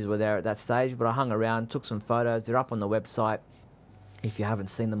celebrities were there at that stage. But I hung around, took some photos. They're up on the website if you haven't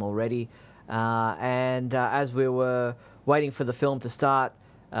seen them already. And as we were waiting for the film to start,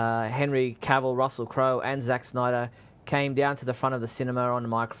 Henry Cavill, Russell Crowe, and Zack Snyder came down to the front of the cinema on the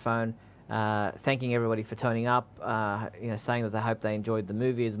microphone, thanking everybody for turning up, saying that they hope they enjoyed the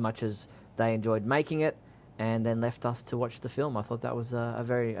movie as much as they enjoyed making it, and then left us to watch the film. I thought that was a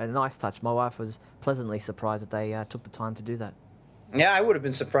very nice touch. My wife was pleasantly surprised that they took the time to do that. Yeah, I would have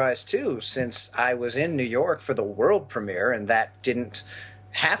been surprised too, since I was in New York for the world premiere, and that didn't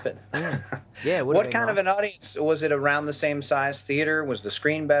happen. Yeah, what kind of an audience was it? Around the same size theater? Was the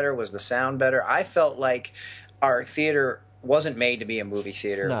screen better? Was the sound better? I felt like our theater wasn't made to be a movie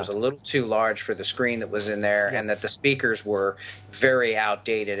theater. No. It was a little too large for the screen that was in there, and that the speakers were very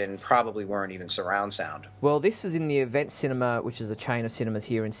outdated and probably weren't even surround sound. Well, this was in the Event Cinema, which is a chain of cinemas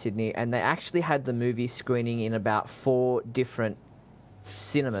here in Sydney, and they actually had the movie screening in about 4 different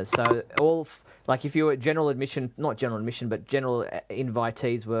cinemas. So all, like if you were general admission, not general admission, but general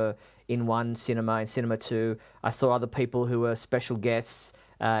invitees were in one cinema, in Cinema 2. I saw other people who were special guests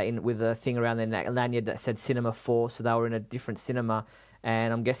with a thing around their lanyard that said Cinema 4, so they were in a different cinema.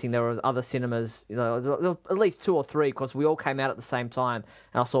 And I'm guessing there were other cinemas, at least 2 or 3, because we all came out at the same time,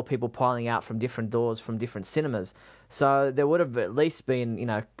 and I saw people piling out from different doors from different cinemas. So there would have at least been,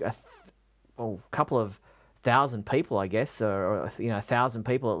 a couple of thousand people, I guess, or 1,000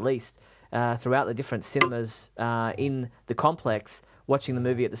 people at least throughout the different cinemas in the complex, watching the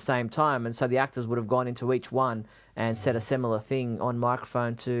movie at the same time. And so the actors would have gone into each one and said a similar thing on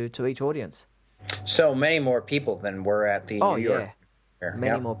microphone to each audience. So many more people than were at the New York.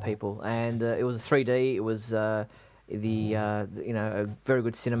 Many more people. And it was a 3D. It was a very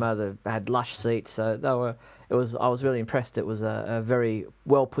good cinema. They had lush seats. So I was really impressed. It was a very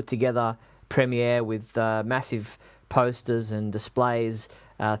well put together premiere with massive posters and displays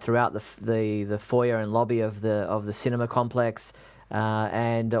throughout the foyer and lobby of the cinema complex.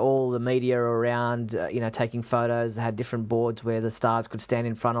 And all the media around, taking photos. They had different boards where the stars could stand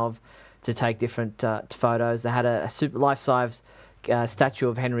in front of to take different photos. They had a super life-size statue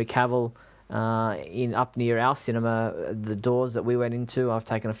of Henry Cavill up near our cinema, the doors that we went into. I've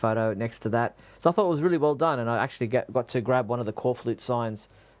taken a photo next to that. So I thought it was really well done, and I actually got to grab one of the Corflute signs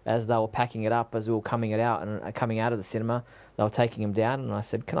as they were packing it up, as we were coming out of the cinema, they were taking them down, and I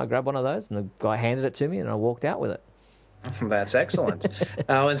said, "Can I grab one of those?" And the guy handed it to me, and I walked out with it. That's excellent.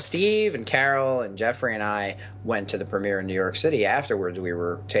 And Steve and Carol and Jeffrey and I went to the premiere in New York City. Afterwards, we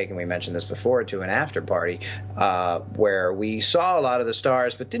mentioned this before, to an after party where we saw a lot of the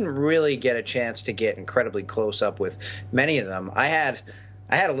stars, but didn't really get a chance to get incredibly close up with many of them. I had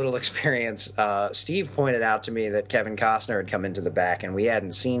a little experience. Steve pointed out to me that Kevin Costner had come into the back, and we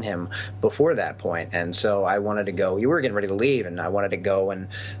hadn't seen him before that point. And so I wanted to go. You were getting ready to leave, and I wanted to go and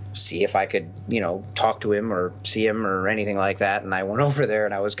see if I could, talk to him or see him or anything like that. And I went over there,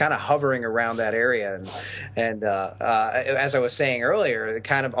 and I was kind of hovering around that area. And as I was saying earlier,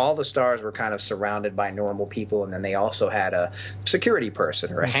 kind of all the stars were kind of surrounded by normal people, and then they also had a security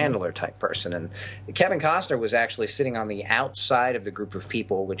person or a handler type person. And Kevin Costner was actually sitting on the outside of the group of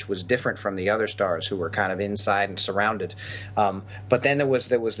people, which was different from the other stars who were kind of inside and surrounded. But then there was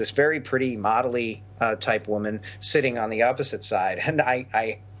this very pretty modelly type woman sitting on the opposite side, and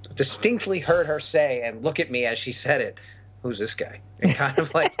I distinctly heard her say and look at me as she said it, "Who's this guy?" And kind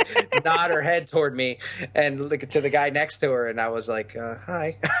of like nod her head toward me and look to the guy next to her, and I was like,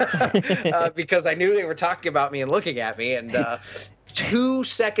 "Hi," because I knew they were talking about me and looking at me. And 2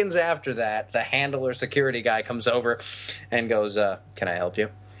 seconds after that, the handler security guy comes over and goes, "Can I help you?"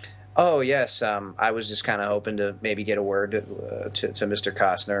 "Oh, yes. I was just kind of hoping to maybe get a word to Mr.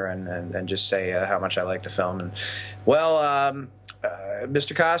 Costner and just say how much I like the film." And, well,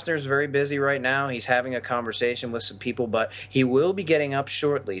 Mr. Costner is very busy right now. He's having a conversation with some people, but he will be getting up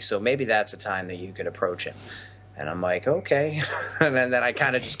shortly, so maybe that's a time that you could approach him. And I'm like, okay. And then I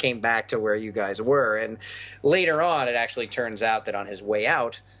kind of just came back to where you guys were. And later on, it actually turns out that on his way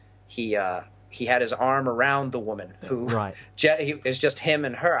out, he had his arm around the woman who is just him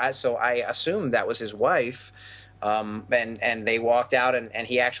and her. So I assumed that was his wife. And they walked out, and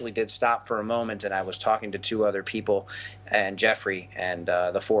he actually did stop for a moment, and I was talking to two other people and Jeffrey, and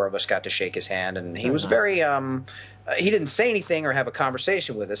the four of us got to shake his hand, and he was very he didn't say anything or have a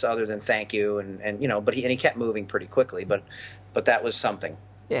conversation with us other than thank you, and but he kept moving pretty quickly, but that was something.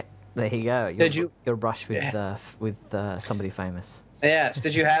 Yeah, there you go. Your brush with somebody famous. Yes.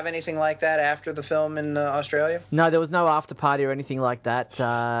 Did you have anything like that after the film in Australia? No, there was no after party or anything like that.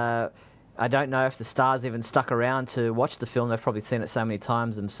 I don't know if the stars even stuck around to watch the film. They've probably seen it so many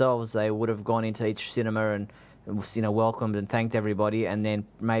times themselves. They would have gone into each cinema and welcomed and thanked everybody, and then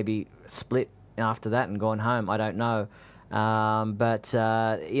maybe split after that and gone home. I don't know. But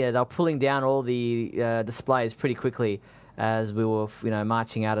they were pulling down all the displays pretty quickly as we were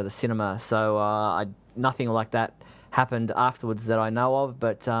marching out of the cinema. So nothing like that happened afterwards that I know of.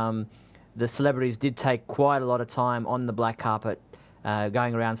 But the celebrities did take quite a lot of time on the black carpet,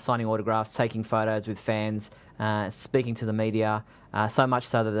 going around signing autographs, taking photos with fans, speaking to the media, so much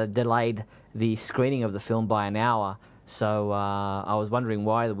so that they delayed the screening of the film by an hour. So I was wondering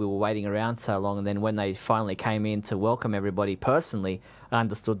why we were waiting around so long, and then when they finally came in to welcome everybody personally, I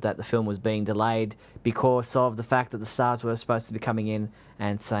understood that the film was being delayed because of the fact that the stars were supposed to be coming in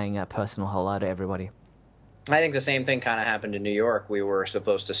and saying a personal hello to everybody. I think the same thing kind of happened in New York. We were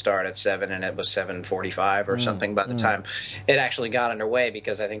supposed to start at 7, and it was 7:45 or something by the time it actually got underway,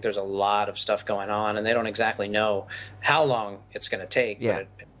 because I think there's a lot of stuff going on, and they don't exactly know how long it's going to take, but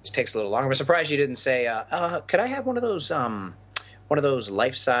it takes a little longer. I'm surprised you didn't say, could I have one of those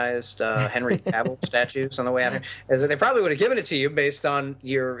life-sized Henry Cavill statues on the way out here? They probably would have given it to you based on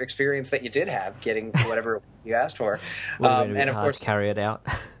your experience that you did have getting whatever it was you asked for. And of course, carry it out.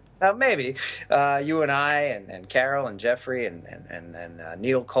 Maybe you and I and Carol and Jeffrey and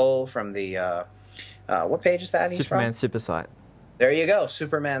Neil Cole from the what page is that? He's Superman from? Supersite. There you go,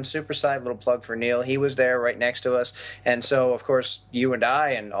 Superman Supersite. Little plug for Neil. He was there right next to us, and so of course you and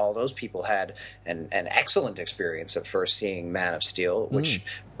I and all those people had an excellent experience at first seeing Man of Steel, which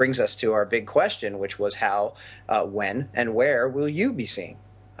brings us to our big question, which was how, when, and where will you be seeing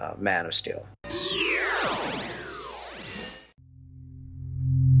Man of Steel?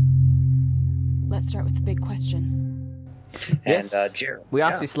 Let's start with the big question. And Jared, we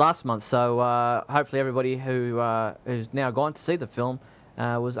asked this last month, so hopefully everybody who's now gone to see the film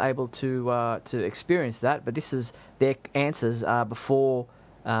was able to experience that. But this is their answers before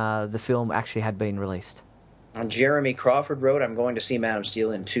the film actually had been released. Jeremy Crawford wrote, "I'm going to see Man of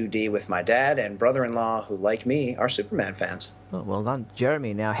Steel in 2D with my dad and brother-in-law, who, like me, are Superman fans." Oh, well done,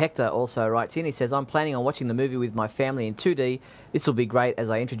 Jeremy. Now, Hector also writes in. He says, "I'm planning on watching the movie with my family in 2D. This will be great as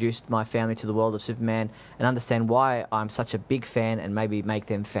I introduced my family to the world of Superman and understand why I'm such a big fan and maybe make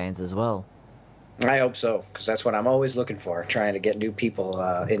them fans as well." I hope so, because that's what I'm always looking for, trying to get new people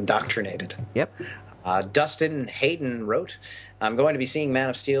indoctrinated. Yep. Dustin Hayden wrote, I'm going to be seeing Man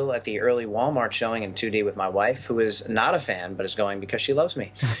of Steel at the early Walmart showing in 2D with my wife, who is not a fan but is going because she loves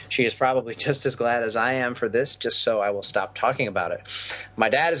me. She is probably just as glad as I am for this, just so I will stop talking about it. My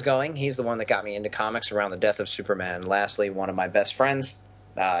dad is going. He's the one that got me into comics around the death of Superman. Lastly, one of my best friends,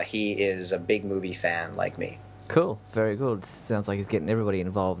 he is a big movie fan like me. Cool. Very good. Sounds like he's getting everybody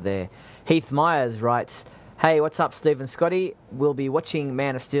involved there. Heath Myers writes, hey, what's up, Steve and Scotty? We'll be watching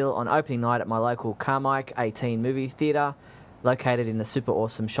Man of Steel on opening night at my local Carmike 18 movie theatre, located in the super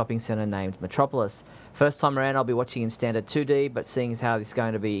awesome shopping centre named Metropolis. First time around, I'll be watching in standard 2D, but seeing as how this is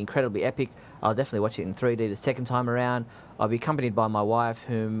going to be incredibly epic, I'll definitely watch it in 3D the second time around. I'll be accompanied by my wife,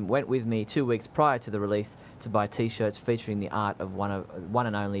 whom went with me 2 weeks prior to the release to buy T-shirts featuring the art of one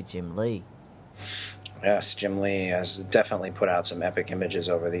and only Jim Lee. Yes, Jim Lee has definitely put out some epic images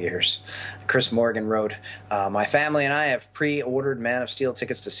over the years. Chris Morgan wrote, my family and I have pre-ordered Man of Steel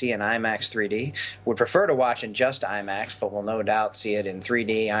tickets to see in IMAX 3D. Would prefer to watch in just IMAX, but will no doubt see it in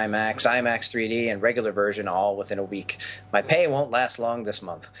 3D, IMAX, IMAX 3D, and regular version all within a week. My pay won't last long this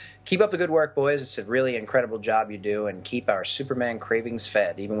month. Keep up the good work, boys. It's a really incredible job you do, and keep our Superman cravings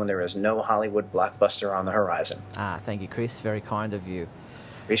fed, even when there is no Hollywood blockbuster on the horizon. Thank you, Chris. Very kind of you.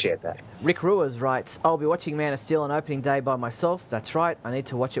 Appreciate that. Rick Ruiz writes, I'll be watching Man of Steel on opening day by myself. That's right. I need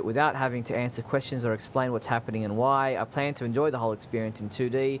to watch it without having to answer questions or explain what's happening and why. I plan to enjoy the whole experience in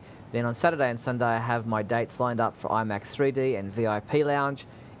 2D. Then on Saturday and Sunday, I have my dates lined up for IMAX 3D and VIP Lounge.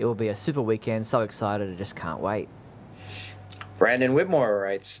 It will be a super weekend. So excited. I just can't wait. Brandon Whitmore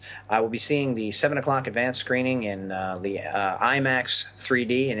writes, I will be seeing the 7 o'clock advanced screening in the IMAX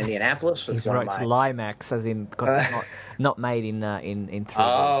 3D in Indianapolis. With one of my... Limax, as in not made in 3D.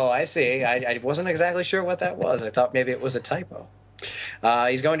 Oh, I see. I wasn't exactly sure what that was. I thought maybe it was a typo.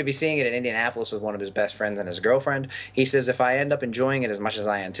 He's going to be seeing it in Indianapolis with one of his best friends and his girlfriend. He says, if I end up enjoying it as much as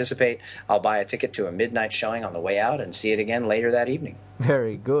I anticipate, I'll buy a ticket to a midnight showing on the way out and see it again later that evening.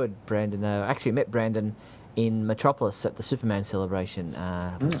 Very good, Brandon. Actually met Brandon in Metropolis at the Superman celebration.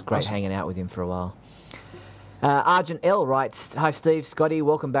 It was great hanging out with him for a while. Argent L writes, hi Steve, Scotty,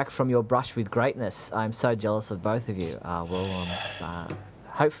 welcome back from your brush with greatness. I'm so jealous of both of you.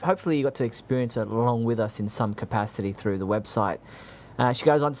 Hopefully you got to experience it along with us in some capacity through the website. She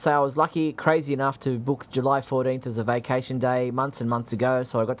goes on to say, I was crazy enough to book July 14th as a vacation day months and months ago,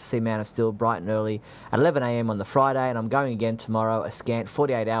 so I got to see Man of Steel bright and early at 11 a.m. on the Friday, and I'm going again tomorrow, a scant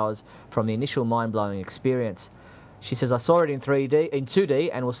 48 hours from the initial mind-blowing experience. She says, I saw it in 2D,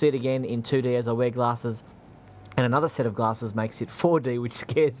 and will see it again in 2D as I wear glasses, and another set of glasses makes it 4D, which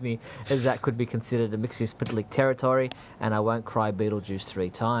scares me, as that could be considered a mixed-spitlick territory, and I won't cry Beetlejuice 3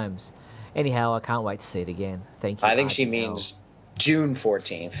 times. Anyhow, I can't wait to see it again. Thank you. I think she means June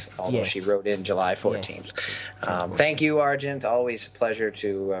 14th, although she wrote in July 14th. Yes. Thank you, Argent. Always a pleasure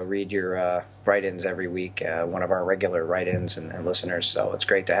to read your write-ins every week. One of our regular write-ins and listeners, so it's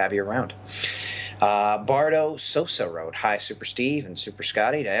great to have you around. Bardo Sosa wrote, hi, Super Steve and Super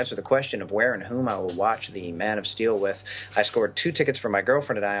Scotty. To answer the question of where and whom I will watch the Man of Steel with, I scored 2 tickets for my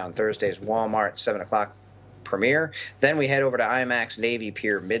girlfriend and I on Thursday's Walmart 7 o'clock premiere. Then we head over to IMAX Navy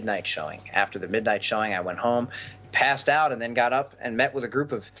Pier midnight showing. After the midnight showing, I went home, passed out, and then got up and met with a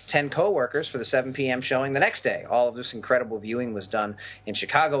group of 10 co-workers for the 7 p.m. showing the next day. All of this incredible viewing was done in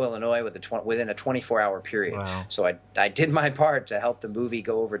Chicago, Illinois within a 24-hour period. Wow. So I did my part to help the movie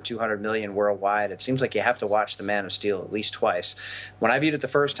go over 200 million worldwide. It seems like you have to watch The Man of Steel at least twice. When I viewed it the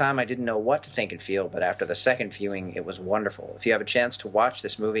first time, I didn't know what to think and feel, but after the second viewing, it was wonderful. If you have a chance to watch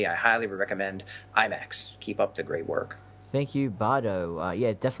this movie, I highly recommend IMAX. Keep up the great work. Thank you, Bardo.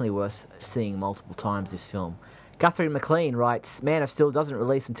 Yeah, definitely worth seeing multiple times, this film. Guthrie McLean writes, Man of Steel doesn't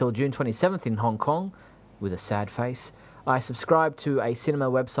release until June 27th in Hong Kong, with a sad face. I subscribed to a cinema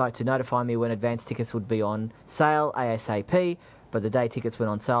website to notify me when advance tickets would be on sale ASAP, but the day tickets went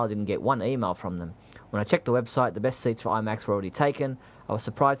on sale, I didn't get one email from them. When I checked the website, the best seats for IMAX were already taken. I was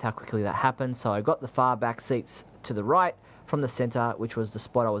surprised how quickly that happened, so I got the far back seats to the right from the centre, which was the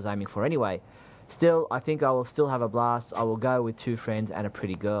spot I was aiming for anyway. Still, I think I will still have a blast. I will go with 2 friends and a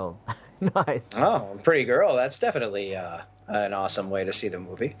pretty girl. Nice. Oh, pretty girl. That's definitely an awesome way to see the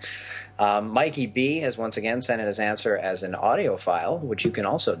movie. Mikey B has once again sent in his answer as an audio file, which you can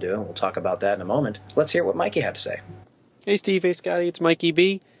also do. We'll talk about that in a moment. Let's hear what Mikey had to say. Hey, Steve. Hey, Scotty. It's Mikey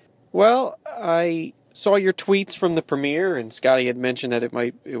B. Well, I saw your tweets from the premiere, and Scotty had mentioned that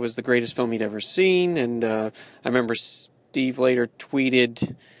it was the greatest film he'd ever seen, and I remember Steve later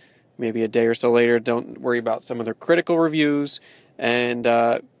tweeted, maybe a day or so later, don't worry about some of their critical reviews, and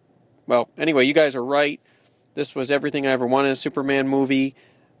well, anyway, you guys are right. This was everything I ever wanted in a Superman movie.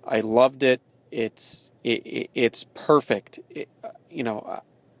 I loved it. It's perfect.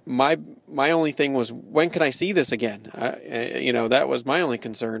 my only thing was, when can I see this again? That was my only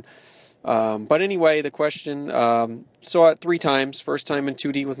concern. But anyway, the question, saw it 3 times. First time in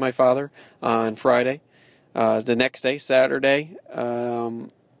 2D with my father on Friday. The next day, Saturday,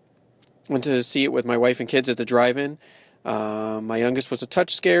 went to see it with my wife and kids at the drive-in. My youngest was a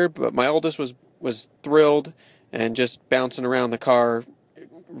touch scared, but my oldest was thrilled and just bouncing around the car,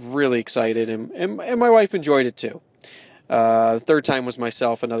 really excited, and my wife enjoyed it too. The third time was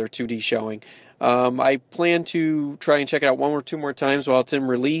myself, another 2D showing. I plan to try and check it out 1 or 2 more times while it's in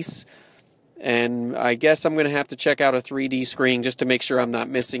release, and I guess I'm going to have to check out a 3D screen just to make sure I'm not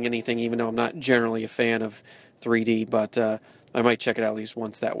missing anything, even though I'm not generally a fan of 3D, but I might check it out at least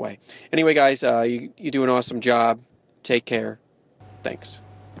once that way. Anyway, guys, you do an awesome job. Take care. Thanks.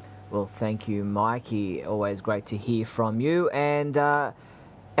 Well, thank you, Mikey. Always great to hear from you. And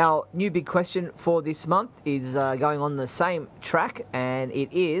our new big question for this month is going on the same track, and it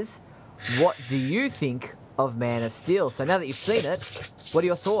is, what do you think of Man of Steel? So now that you've seen it, what are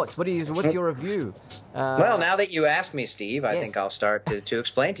your thoughts? What's your review? Well, now that you asked me, Steve, I think I'll start to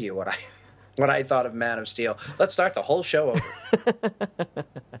explain to you what I thought of Man of Steel. Let's start the whole show over.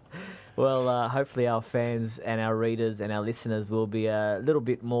 Well, hopefully our fans and our readers and our listeners will be a little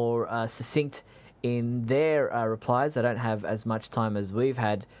bit more succinct in their replies. They don't have as much time as we've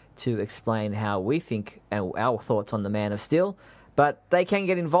had to explain how we think and our thoughts on the Man of Steel, but they can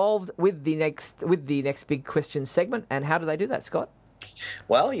get involved with the next big question segment. And how do they do that, Scott?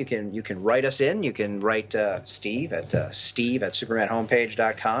 Well, you can write us in. You can write Steve at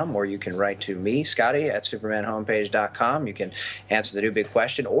supermanhomepage.com, or you can write to me, Scotty, at supermanhomepage.com. You can answer the new big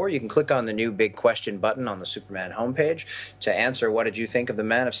question, or you can click on the new big question button on the Superman homepage to answer what did you think of the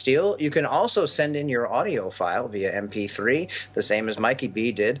Man of Steel. You can also send in your audio file via MP3, the same as Mikey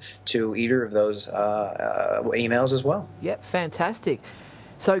B did, to either of those emails as well. Yep, fantastic.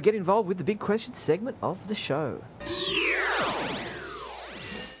 So get involved with the big question segment of the show.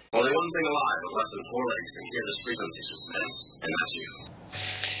 Only one thing alive with less than 4 legs can hear this frequency, Superman, and that's you.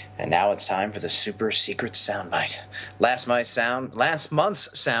 And now it's time for the super secret soundbite. Last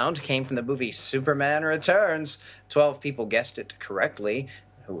month's sound came from the movie Superman Returns. 12 people guessed it correctly.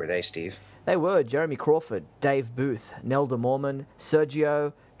 Who were they, Steve? They were Jeremy Crawford, Dave Booth, Nelda Mormon,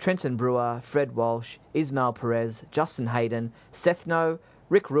 Sergio, Trenton Brewer, Fred Walsh, Ismail Perez, Justin Hayden, Seth No,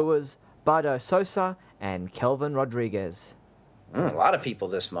 Rick Ruiz, Bardo Sosa, and Kelvin Rodriguez. A lot of people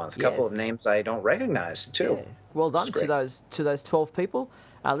this month. A couple of names I don't recognize, too. Yeah. Well done to those 12 people.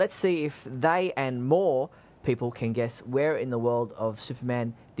 Let's see if they and more people can guess where in the world of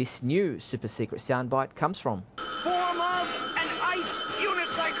Superman this new super secret soundbite comes from. Form of an ice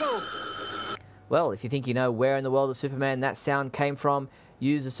unicycle! Well, if you think you know where in the world of Superman that sound came from,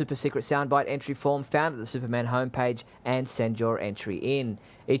 use the super secret soundbite entry form found at the Superman homepage and send your entry in.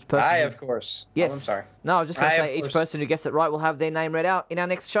 Each person. Of course. Yes. Oh, I'm sorry. No, I was just going to say each person who gets it right will have their name read out in our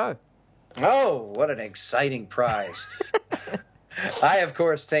next show. Oh, what an exciting prize. I, of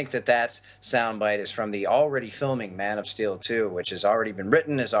course, think that soundbite is from the already filming Man of Steel 2, which has already been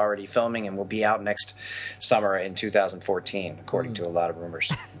written, is already filming, and will be out next summer in 2014, according to a lot of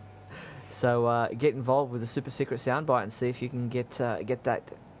rumors. So get involved with the super secret soundbite and see if you can get that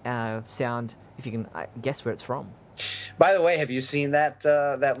sound, if you can guess where it's from. By the way, have you seen that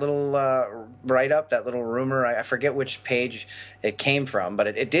little write-up, that little rumor? I forget which page it came from, but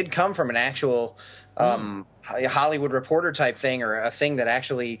it did come from an actual Hollywood Reporter type thing, or a thing that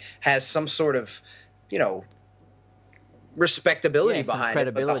actually has some sort of, respectability behind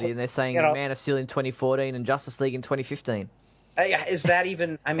credibility, it. And they're saying Man of Steel in 2014 and Justice League in 2015. Is that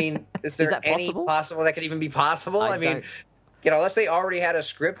even? I mean, is there any possible that could even be possible? I mean, unless they already had a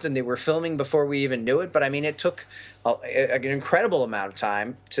script and they were filming before we even knew it. But I mean, it took an incredible amount of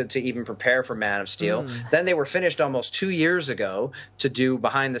time to even prepare for Man of Steel. Then they were finished almost 2 years ago to do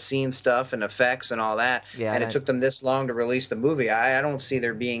behind the scenes stuff and effects and all that. Yeah, and it took them this long to release the movie. I don't see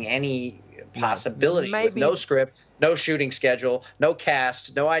there being any possibility with no script, no shooting schedule, no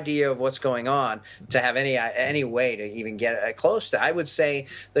cast, no idea of what's going on to have any way to even get close to. I would say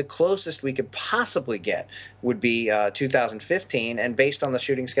the closest we could possibly get would be 2015, and based on the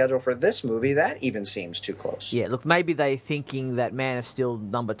shooting schedule for this movie, that even seems too close. Yeah, look, maybe they're thinking that Man of Steel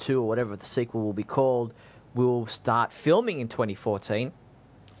number 2 or whatever the sequel will be called will start filming in 2014.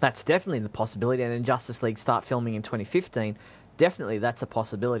 That's definitely the possibility, and then Justice League start filming in 2015. Definitely, that's a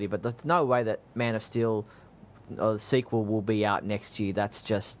possibility, but there's no way that Man of Steel or the sequel will be out next year. That's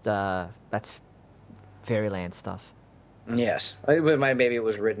just that's fairyland stuff. Yes, maybe it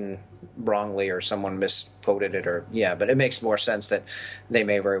was written wrongly or someone misquoted it, but it makes more sense that they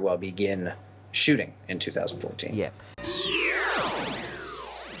may very well begin shooting in 2014. Yeah.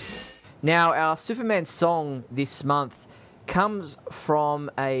 Now, our Superman song this month comes from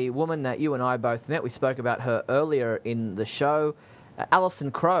a woman that you and I both met. We spoke about her earlier in the show,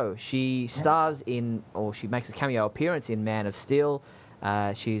 Alison Crowe. She stars in, or she makes a cameo appearance in Man of Steel.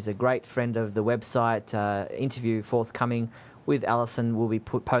 She's a great friend of the website. Interview forthcoming with Alison will be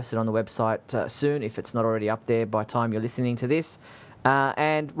posted on the website soon, if it's not already up there by the time you're listening to this.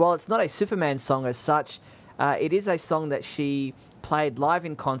 And while it's not a Superman song as such, it is a song that she played live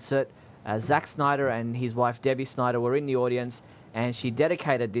in concert. Zack Snyder and his wife Debbie Snyder were in the audience, and she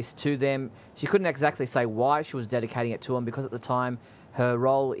dedicated this to them. She couldn't exactly say why she was dedicating it to them, because at the time her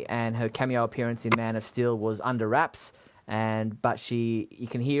role and her cameo appearance in Man of Steel was under wraps. But you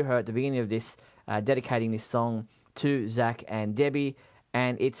can hear her at the beginning of this dedicating this song to Zack and Debbie,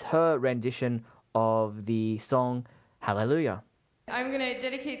 and it's her rendition of the song Hallelujah. I'm going to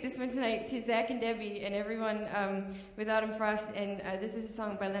dedicate this one tonight to Zack and Debbie and everyone with Adam Frost, and this is a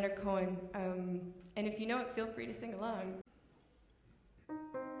song by Leonard Cohen. And if you know it, feel free to sing along.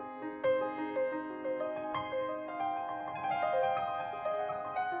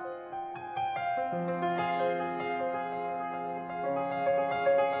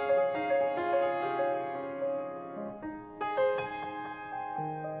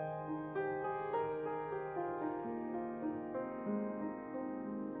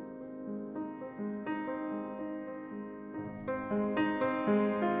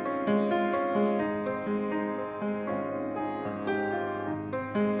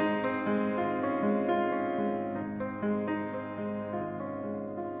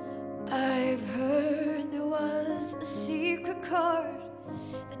 I've heard there was a secret chord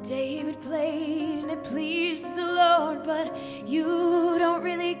that David played and it pleased the Lord, but you don't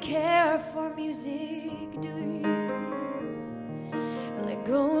really care for music, do you? Well, it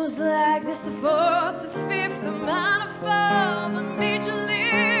goes like this: the fourth, the fifth, the minor fall, the major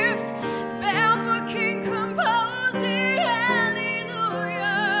lift, the bell for king composing.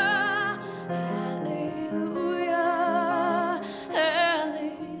 Hallelujah,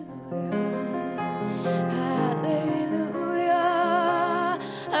 hallelujah, hallelujah,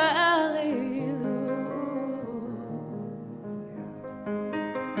 hallelujah.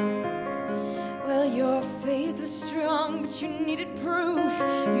 Well, your faith was strong, but you needed proof.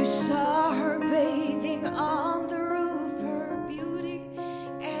 You saw her bathing on the roof, her beauty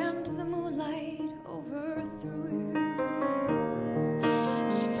and the moonlight overthrew you.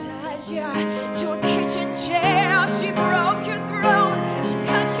 She tied you to a kitchen chair, she broke your throat, she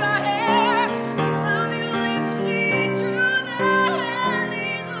cut your hair, found your lips, she drew the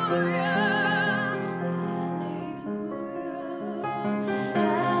hallelujah,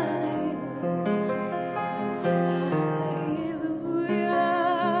 hallelujah,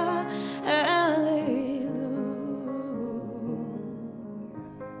 hallelujah.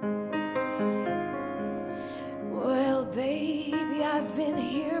 Well, baby, I've been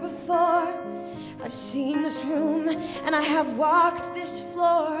here before. I've seen this room and I have walked this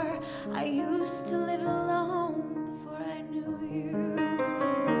floor. I used to live alone before I knew you,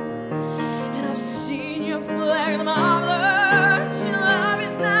 and I've seen your flag, the marvelous. Your love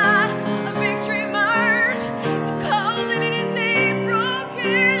is not a victory march, it's a cold and it is a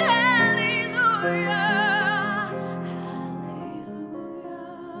broken hallelujah,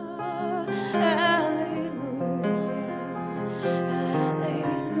 hallelujah,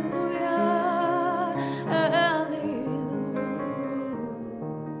 hallelujah, hallelujah.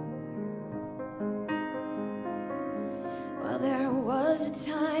 Well, there was a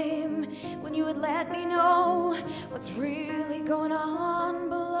time when you would let me know what's really going on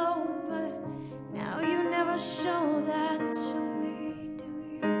below, but now you never show that to me, do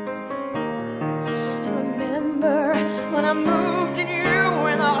you? And remember when I moved in you,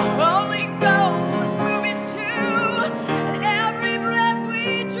 when the Holy Ghost was moving too, and every breath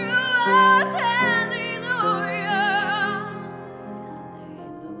we drew was hallelujah,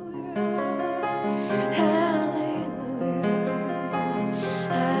 hallelujah,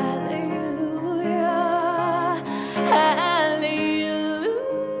 hallelujah,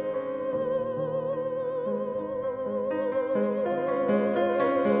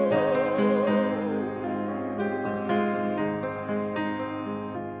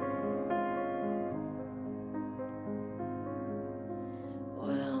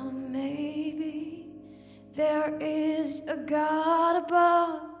 well, maybe there is a God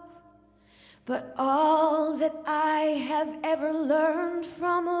above, but all that I have ever learned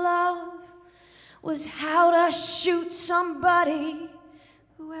from love was how to shoot somebody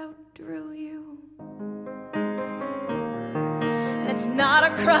who outdrew you. And it's not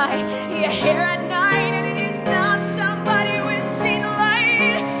a cry you hear at night, and it is not somebody who has seen the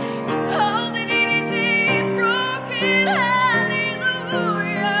light. It's a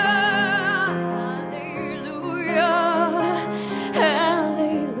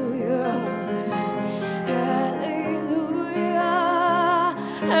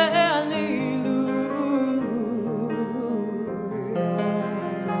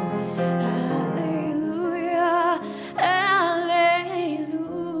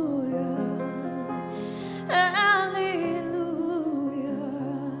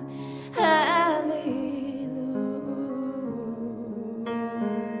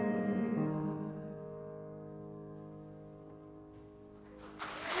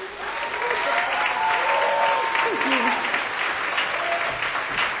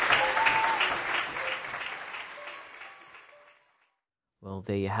Well,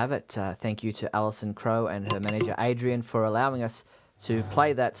 there you have it. Thank you to Alison Crowe and her manager Adrian for allowing us to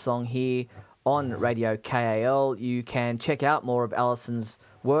play that song here on Radio KAL. You can check out more of Alison's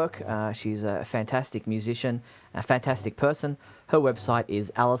work. She's a fantastic musician, a fantastic person. Her website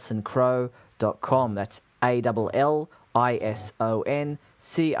is AlisonCrowe.com. That's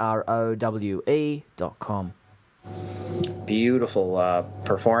ALLISONCROWE.com. Beautiful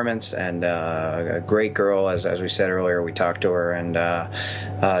performance, and a great girl. As we said earlier, we talked to her, and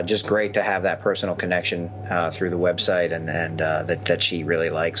just great to have that personal connection through the website, and that she really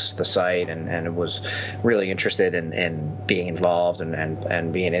likes the site, and was really interested in being involved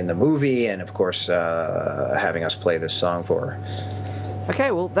and being in the movie, and of course having us play this song for her.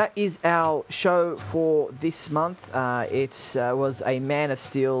 Okay, well, that is our show for this month. It was a Man of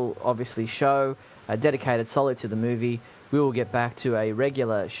Steel, obviously, show dedicated solely to the movie. We will get back to a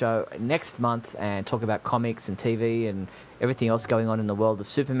regular show next month and talk about comics and TV and everything else going on in the world of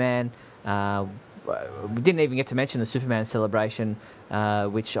Superman. We didn't even get to mention the Superman celebration,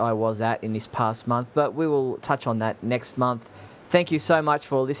 which I was at in this past month, but we will touch on that next month. Thank you so much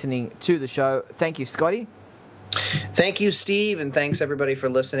for listening to the show. Thank you, Scotty. Thank you, Steve, and thanks everybody for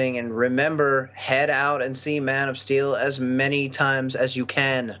listening. And remember, head out and see Man of Steel as many times as you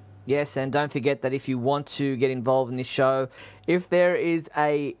can. Yes, and don't forget that if you want to get involved in this show, if there is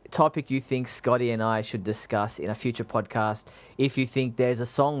a topic you think Scotty and I should discuss in a future podcast, if you think there's a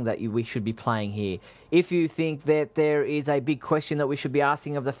song that we should be playing here, if you think that there is a big question that we should be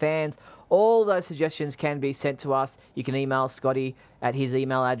asking of the fans, all those suggestions can be sent to us. You can email Scotty at his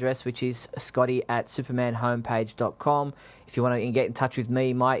email address, which is scotty@supermanhomepage.com. If you want to get in touch with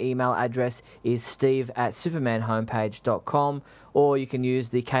me, my email address is steve@supermanhomepage.com, or you can use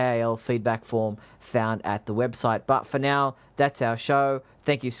the KAL feedback form found at the website. But for now, that's our show.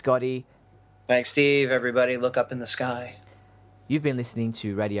 Thank you, Scotty. Thanks, Steve. Everybody, look up in the sky. You've been listening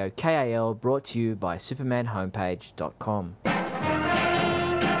to Radio KAL, brought to you by supermanhomepage.com.